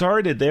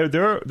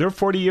 They're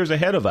 40 years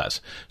ahead of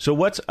us. So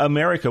what's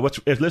America?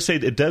 Let's say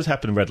it does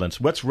happen in Redlands.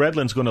 What's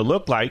Redlands going to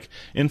look like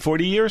in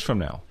 40 years from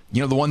now?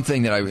 The one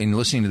thing that in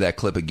listening to that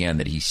clip again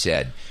that he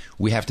said,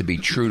 we have to be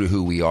true to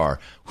who we are.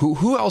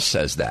 Who else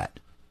says that?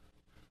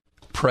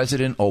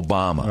 President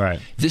Obama. Right.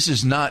 This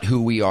is not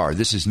who we are.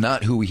 This is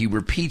not who he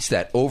repeats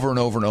that over and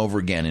over and over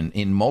again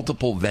in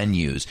multiple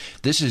venues.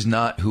 This is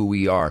not who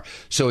we are.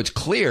 So it's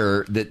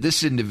clear that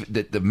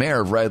that the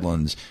mayor of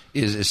Redlands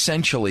is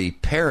essentially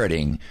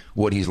parroting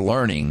what he's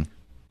learning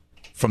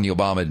from the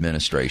Obama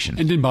administration.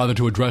 And didn't bother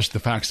to address the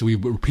facts that we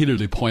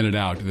repeatedly pointed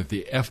out, that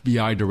the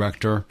FBI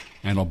director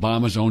and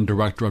Obama's own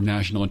director of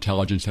national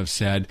intelligence have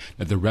said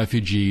that the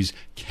refugees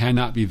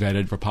cannot be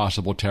vetted for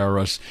possible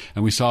terrorists.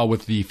 And we saw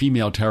with the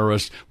female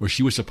terrorist, where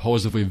she was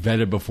supposedly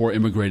vetted before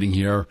immigrating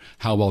here,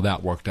 how well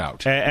that worked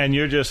out. And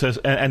you're just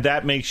and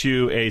that makes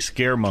you a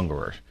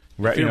scaremongerer.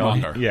 Right?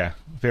 Fearmonger.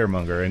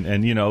 Fearmonger.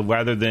 And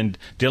rather than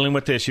dealing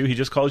with the issue, he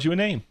just calls you a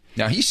name.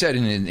 Now, he said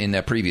in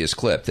that previous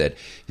clip that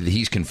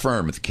he's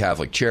confirmed with the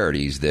Catholic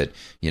Charities that,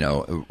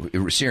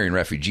 Syrian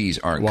refugees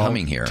aren't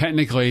coming here.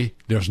 Technically,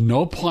 there's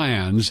no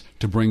plans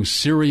to bring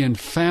Syrian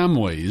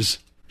families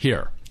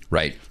here.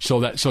 Right.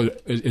 So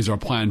is our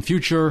plan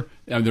future?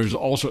 And there's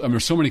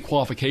so many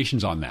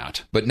qualifications on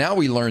that. But now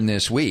we learn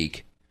this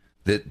week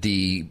that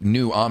the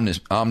new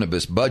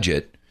omnibus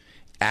budget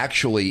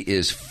actually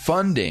is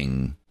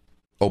funding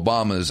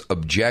Obama's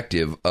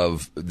objective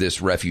of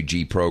this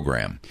refugee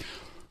program.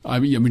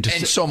 And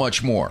so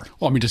much more.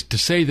 Well, just to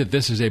say that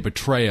this is a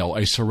betrayal,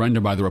 a surrender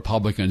by the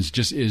Republicans,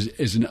 just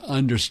is an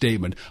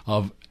understatement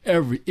of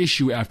every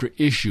issue after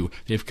issue.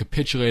 They've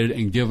capitulated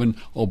and given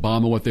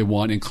Obama what they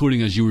want,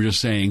 including, as you were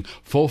just saying,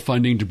 full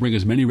funding to bring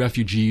as many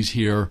refugees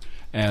here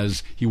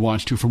as he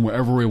wants to, from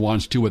wherever he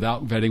wants to,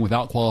 without vetting,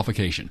 without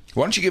qualification.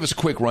 Why don't you give us a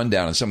quick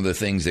rundown on some of the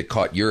things that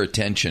caught your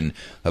attention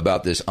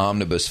about this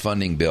omnibus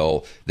funding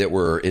bill that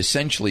were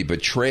essentially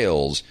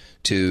betrayals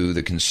to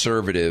the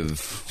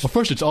conservative... Well,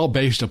 first, it's all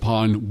based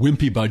upon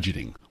wimpy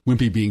budgeting.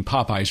 Wimpy being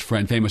Popeye's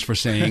friend, famous for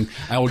saying,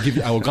 I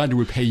will gladly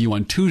repay you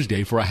on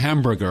Tuesday for a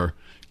hamburger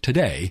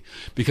today,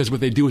 because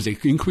what they do is they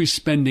increase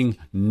spending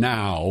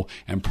now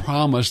and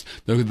promise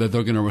that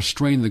they're going to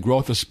restrain the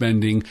growth of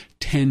spending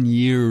 10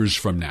 years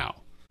from now.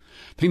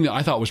 The thing that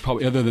I thought was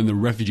probably, other than the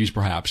refugees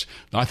perhaps,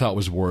 that I thought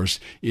was worse,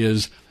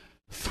 is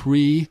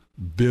 $3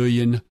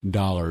 billion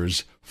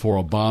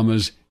for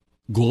Obama's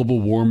global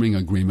warming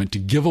agreement to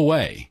give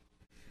away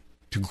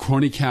to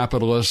crony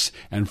capitalists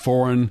and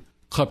foreign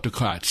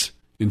kleptocrats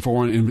in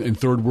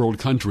third world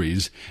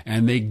countries,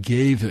 and they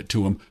gave it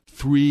to them.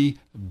 $3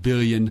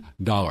 billion.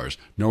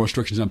 No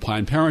restrictions on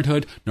Planned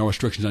Parenthood, no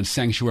restrictions on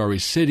sanctuary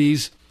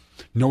cities,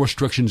 no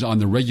restrictions on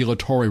the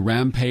regulatory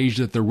rampage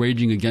that they're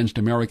waging against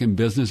American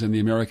business and the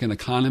American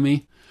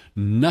economy.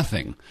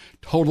 Nothing.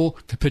 Total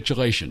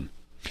capitulation.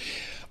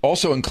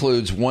 Also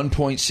includes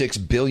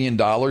 $1.6 billion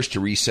to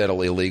resettle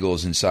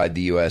illegals inside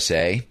the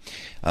USA.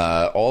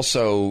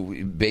 Also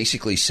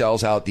basically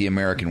sells out the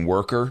American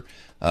worker.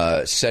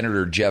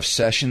 Senator Jeff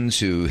Sessions,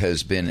 who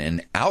has been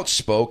an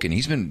outspoken,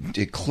 he's been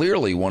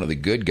clearly one of the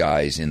good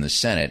guys in the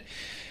Senate,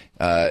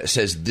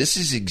 says this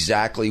is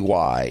exactly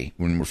why,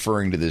 when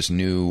referring to this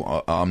new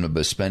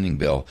omnibus spending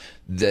bill,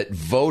 that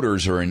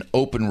voters are in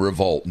open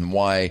revolt, and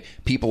why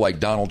people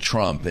like Donald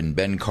Trump and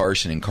Ben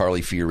Carson and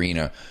Carly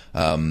Fiorina,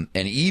 and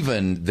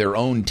even their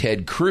own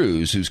Ted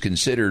Cruz, who's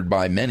considered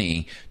by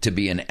many to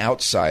be an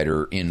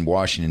outsider in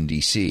Washington,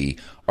 D.C.,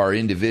 are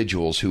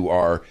individuals who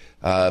are...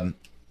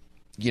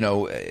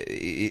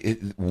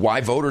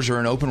 why voters are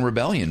in open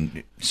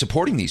rebellion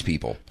supporting these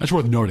people. That's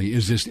worth noting.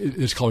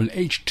 It's called an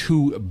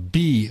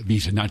H-2B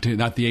visa, not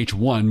the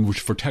H-1, which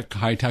for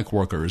high-tech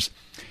workers.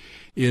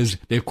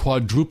 They've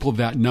quadrupled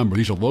that number.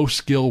 These are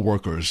low-skill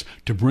workers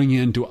to bring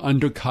in to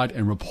undercut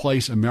and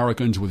replace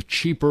Americans with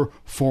cheaper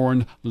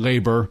foreign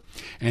labor.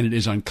 And it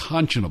is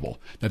unconscionable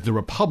that the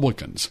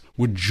Republicans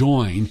would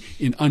join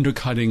in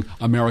undercutting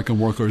American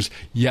workers,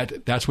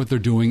 yet that's what they're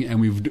doing. And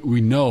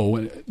we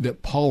know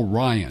that Paul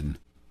Ryan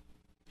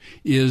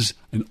is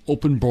an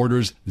open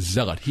borders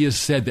zealot. He has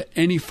said that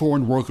any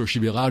foreign worker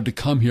should be allowed to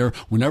come here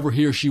whenever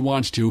he or she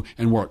wants to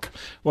and work.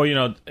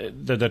 Well,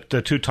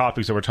 the two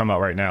topics that we're talking about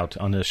right now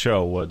on this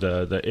show,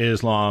 the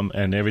Islam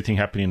and everything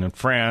happening in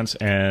France,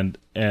 and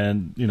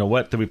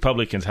what the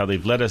Republicans, how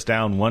they've let us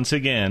down once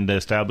again, the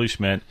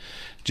establishment,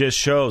 just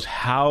shows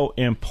how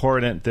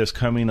important this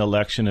coming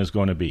election is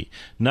going to be.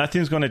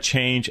 Nothing's going to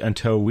change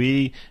until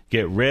we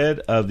get rid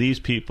of these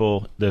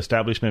people, the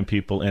establishment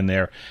people in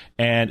there.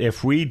 And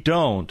if we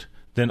don't,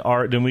 then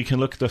we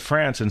can look to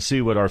France and see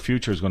what our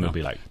future is going to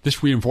be like.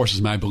 This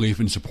reinforces my belief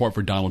in support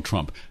for Donald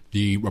Trump.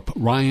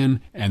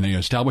 Ryan and the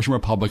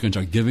establishment Republicans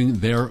are giving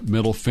their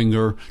middle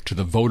finger to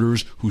the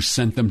voters who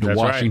sent them to That's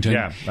Washington.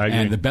 Right. Yeah, I agree.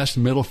 And the best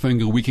middle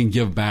finger we can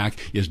give back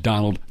is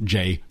Donald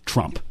J.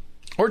 Trump.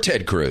 Or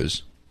Ted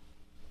Cruz.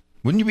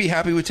 Wouldn't you be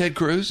happy with Ted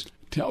Cruz?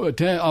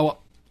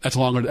 That's a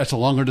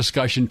longer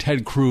discussion.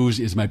 Ted Cruz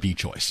is my B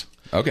choice.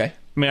 Okay.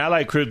 I mean, I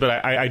like Cruz,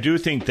 but I do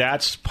think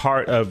that's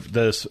part of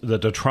this.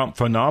 The Trump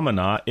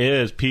phenomena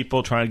is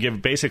people trying to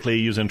basically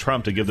using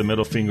Trump to give the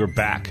middle finger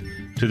back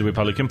to the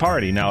Republican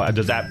Party. Now,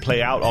 does that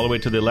play out all the way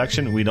to the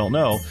election? We don't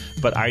know,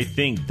 but I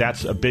think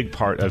that's a big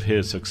part of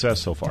his success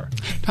so far.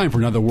 Time for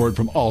another word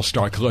from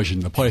All-Star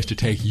Collision, the place to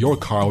take your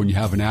car when you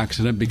have an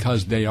accident,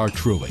 because they are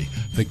truly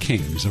the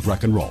kings of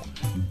wreck and roll.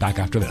 Back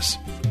after this.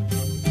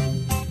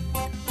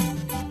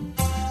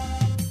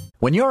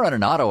 When you're in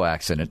an auto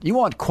accident, you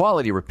want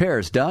quality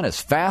repairs done as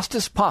fast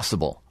as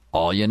possible.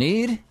 All you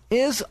need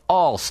is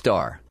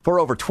All-Star. For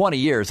over 20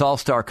 years,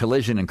 All-Star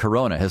Collision in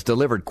Corona has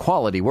delivered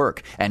quality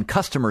work and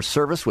customer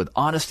service with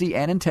honesty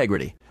and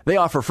integrity. They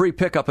offer free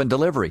pickup and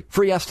delivery,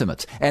 free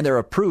estimates, and they're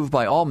approved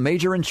by all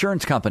major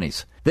insurance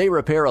companies. They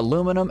repair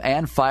aluminum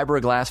and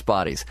fiberglass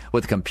bodies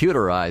with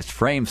computerized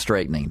frame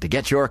straightening to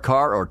get your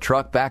car or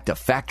truck back to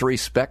factory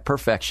spec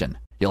perfection.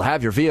 You'll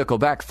have your vehicle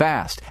back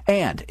fast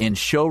and in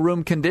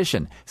showroom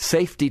condition,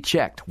 safety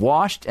checked,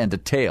 washed and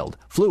detailed,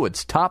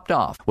 fluids topped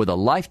off with a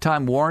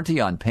lifetime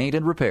warranty on paint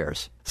and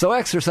repairs. So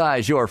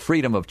exercise your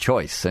freedom of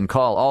choice and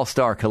call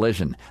All-Star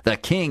Collision, the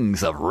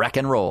kings of wreck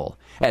and roll,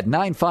 at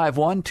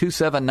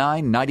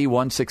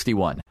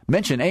 951-279-9161.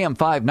 Mention AM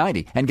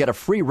 590 and get a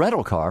free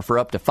rental car for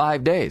up to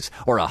 5 days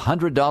or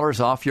 $100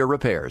 off your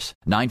repairs.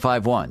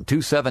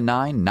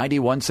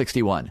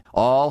 951-279-9161.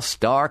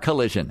 All-Star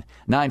Collision.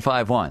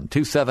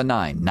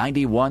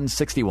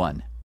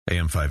 951-279-9161.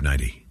 AM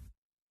 590.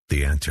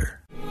 The answer.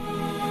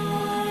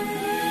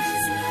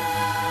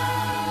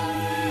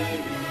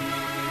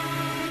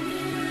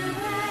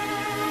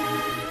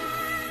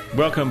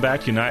 Welcome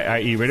back to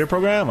Unite IE radio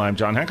program. I'm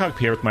John Hancock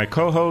here with my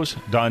co-hosts,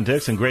 Don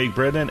Dix and Greg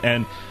Britton.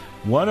 And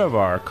one of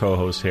our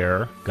co-hosts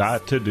here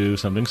got to do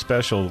something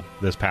special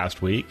this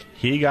past week.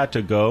 He got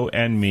to go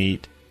and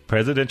meet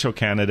presidential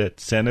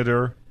candidate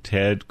Senator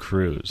Ted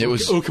Cruz. It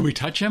was. Oh, can we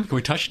touch him? Can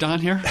we touch Don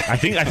here? I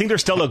think there's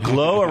still a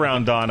glow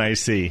around Don. I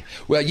see.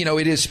 Well,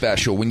 it is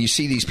special when you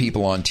see these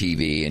people on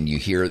TV and you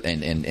hear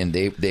and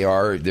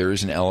there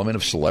is an element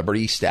of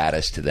celebrity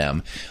status to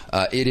them.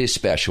 It is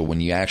special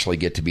when you actually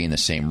get to be in the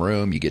same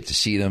room. You get to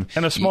see them.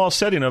 And a small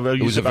setting of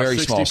it was a very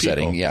small people.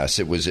 setting. Yes,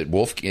 it was at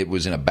It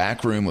was in a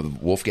back room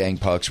of Wolfgang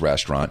Puck's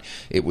restaurant.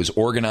 It was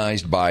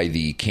organized by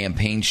the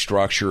campaign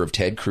structure of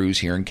Ted Cruz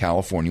here in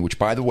California. Which,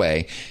 by the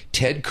way,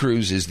 Ted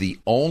Cruz is the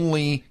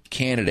only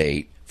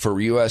candidate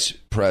for U.S.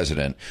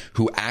 president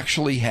who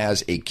actually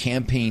has a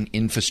campaign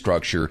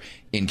infrastructure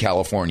in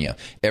California.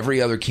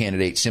 Every other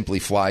candidate simply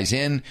flies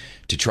in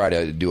to try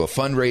to do a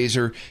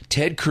fundraiser.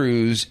 Ted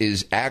Cruz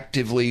is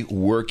actively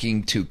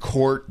working to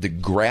court the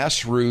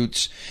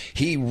grassroots.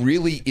 He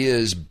really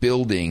is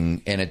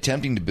building and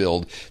attempting to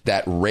build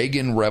that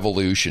Reagan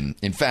revolution.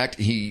 In fact,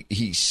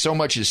 he so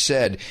much has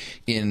said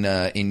in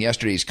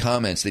yesterday's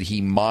comments that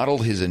he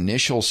modeled his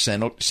initial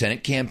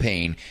Senate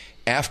campaign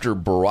after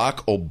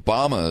Barack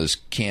Obama's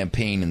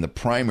campaign in the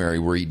primary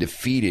where he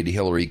defeated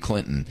Hillary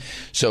Clinton.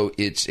 So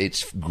it's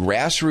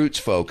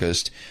grassroots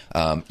focused.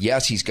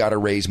 Yes, he's got to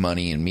raise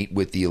money and meet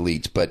with the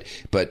elites, but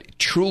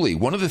truly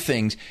one of the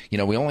things,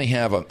 we only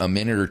have a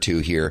minute or two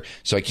here,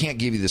 so I can't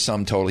give you the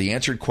sum total. He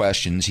answered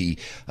questions.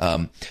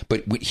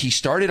 But he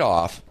started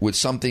off with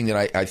something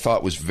that I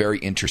thought was very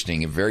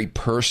interesting, a very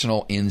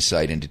personal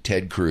insight into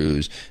Ted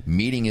Cruz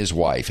meeting his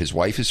wife. His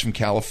wife is from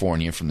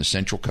California, from the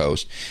Central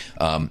Coast,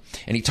 and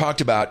he talked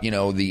about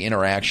the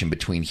interaction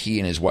between he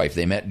and his wife.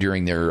 They met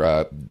during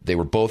their they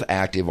were both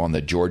active on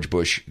the George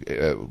Bush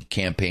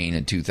campaign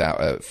in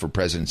 2000 for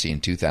presidency in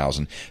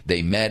 2000.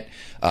 They met.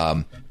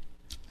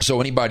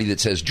 So anybody that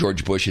says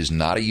George Bush is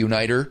not a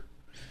uniter,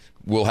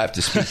 we'll have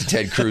to speak to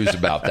Ted Cruz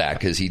about that,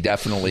 because he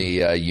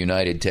definitely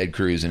united Ted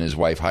Cruz and his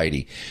wife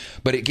Heidi.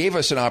 But it gave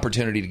us an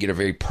opportunity to get a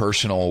very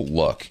personal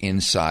look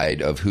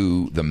inside of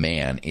who the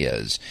man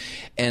is.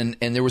 And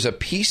there was a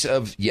piece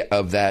of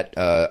that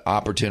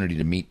opportunity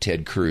to meet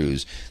Ted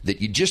Cruz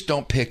that you just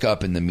don't pick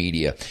up in the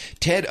media.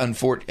 Ted,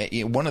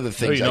 unfortunately, one of the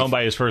things... you know him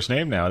by his first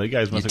name now. The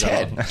guys must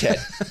have got Ted,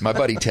 my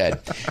buddy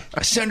Ted.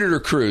 Senator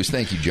Cruz,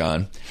 thank you,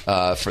 John,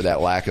 for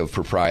that lack of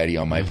propriety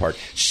on my part.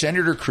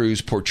 Senator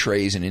Cruz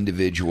portrays an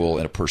individual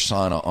and a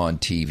persona on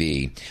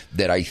TV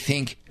that I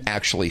think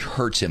actually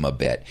hurts him a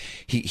bit.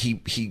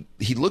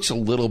 He looks a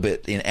little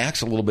bit and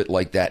acts a little bit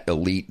like that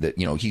elite that,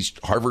 he's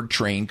Harvard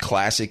trained,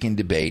 classic in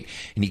debate,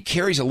 and he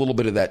carries a little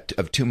bit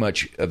of too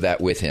much of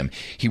that with him.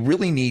 He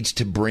really needs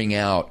to bring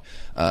out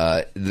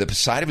the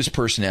side of his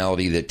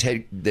personality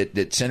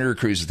that Senator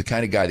Cruz is the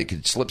kind of guy that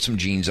could slip some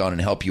jeans on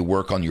and help you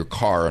work on your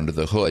car under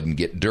the hood and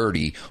get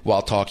dirty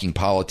while talking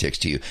politics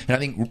to you. And I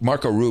think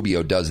Marco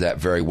Rubio does that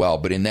very well.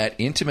 But in that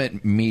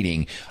intimate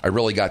meeting, I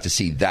really got to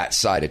see that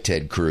side of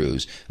Ted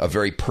Cruz, a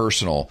very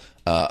personal,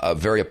 a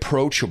very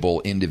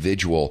approachable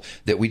individual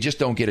that we just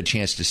don't get a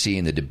chance to see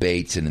in the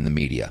debates and in the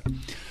media.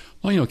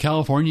 Well,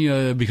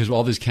 California, because of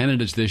all these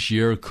candidates this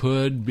year,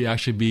 could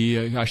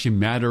actually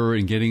matter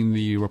in getting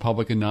the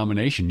Republican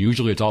nomination.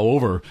 Usually it's all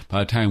over by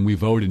the time we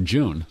vote in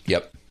June.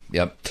 Yep.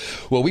 Yep.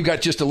 Well, we've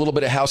got just a little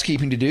bit of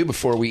housekeeping to do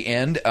before we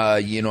end.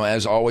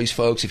 As always,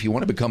 folks, if you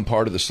want to become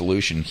part of the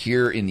solution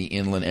here in the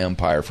Inland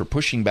Empire for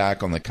pushing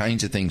back on the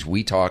kinds of things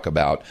we talk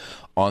about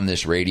on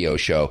this radio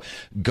show,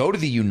 go to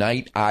the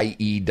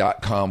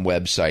uniteie.com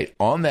website.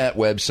 On that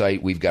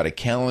website, we've got a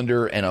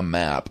calendar and a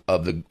map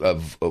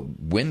of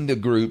when the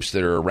groups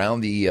that are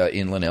around the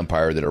Inland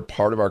Empire that are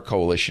part of our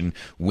coalition,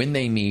 when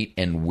they meet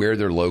and where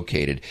they're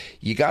located.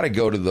 You got to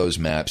go to those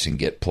maps and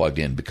get plugged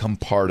in, become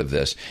part of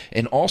this.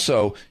 And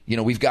also,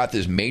 we've got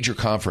this major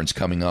conference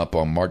coming up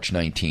on March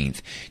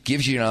 19th.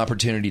 Gives you an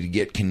opportunity to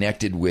get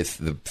connected with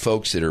the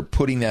folks that are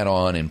putting that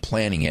on and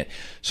planning it.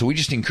 So we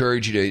just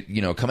encourage you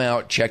to, come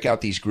out, check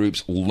out these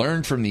groups,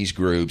 learn from these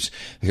groups,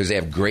 because they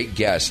have great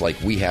guests like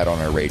we had on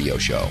our radio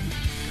show.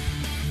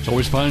 It's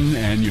always fun,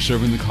 and you're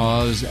serving the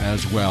cause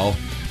as well.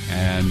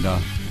 And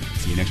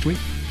see you next week.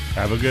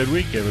 Have a good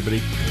week,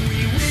 everybody.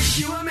 We wish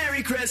you a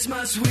Merry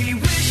Christmas. We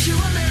wish you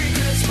a Merry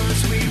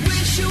Christmas. We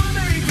wish you a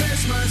Merry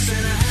Christmas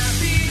and a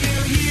Happy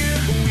New Year.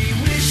 We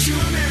wish you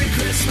a Merry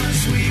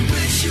Christmas. We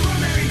wish you a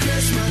Merry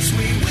Christmas.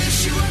 We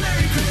wish you a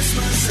Merry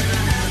Christmas and a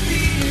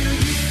Happy New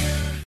Year.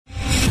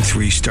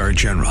 3-star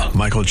General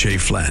Michael J.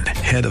 Flynn,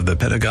 head of the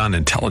Pentagon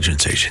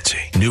Intelligence Agency,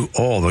 knew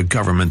all the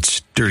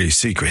government's dirty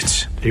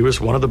secrets. He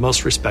was one of the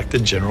most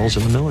respected generals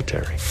in the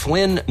military.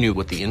 Flynn knew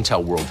what the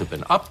intel world had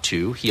been up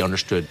to. He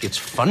understood its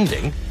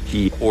funding.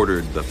 He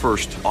ordered the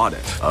first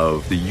audit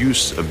of the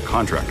use of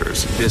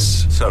contractors.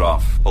 This set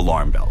off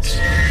alarm bells.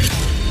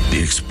 The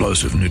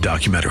explosive new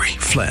documentary,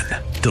 Flynn,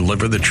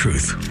 Deliver the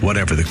Truth,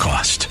 Whatever the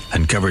Cost,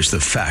 uncovers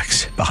the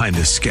facts behind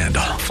this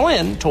scandal.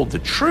 Flynn told the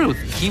truth.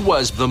 He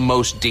was the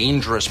most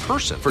dangerous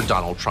person for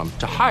Donald Trump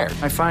to hire.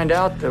 I find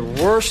out the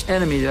worst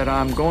enemy that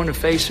I'm going to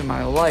face in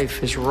my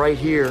life is right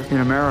here in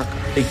America.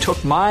 They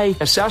took my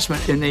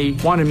assessment and they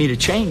wanted me to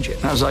change it.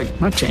 And I was like, I'm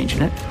not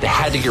changing it. They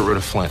had to get rid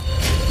of Flynn.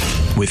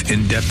 With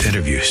in-depth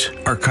interviews,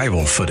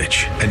 archival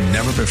footage, and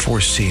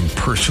never-before-seen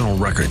personal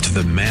records of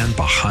the man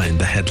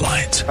behind the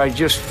headlines. I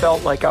just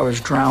felt like I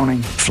was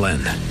drowning. Flynn,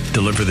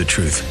 Deliver the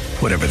Truth,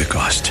 Whatever the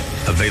Cost.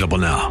 Available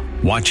now.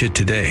 Watch it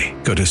today.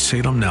 Go to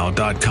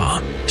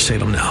salemnow.com.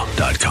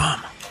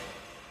 salemnow.com.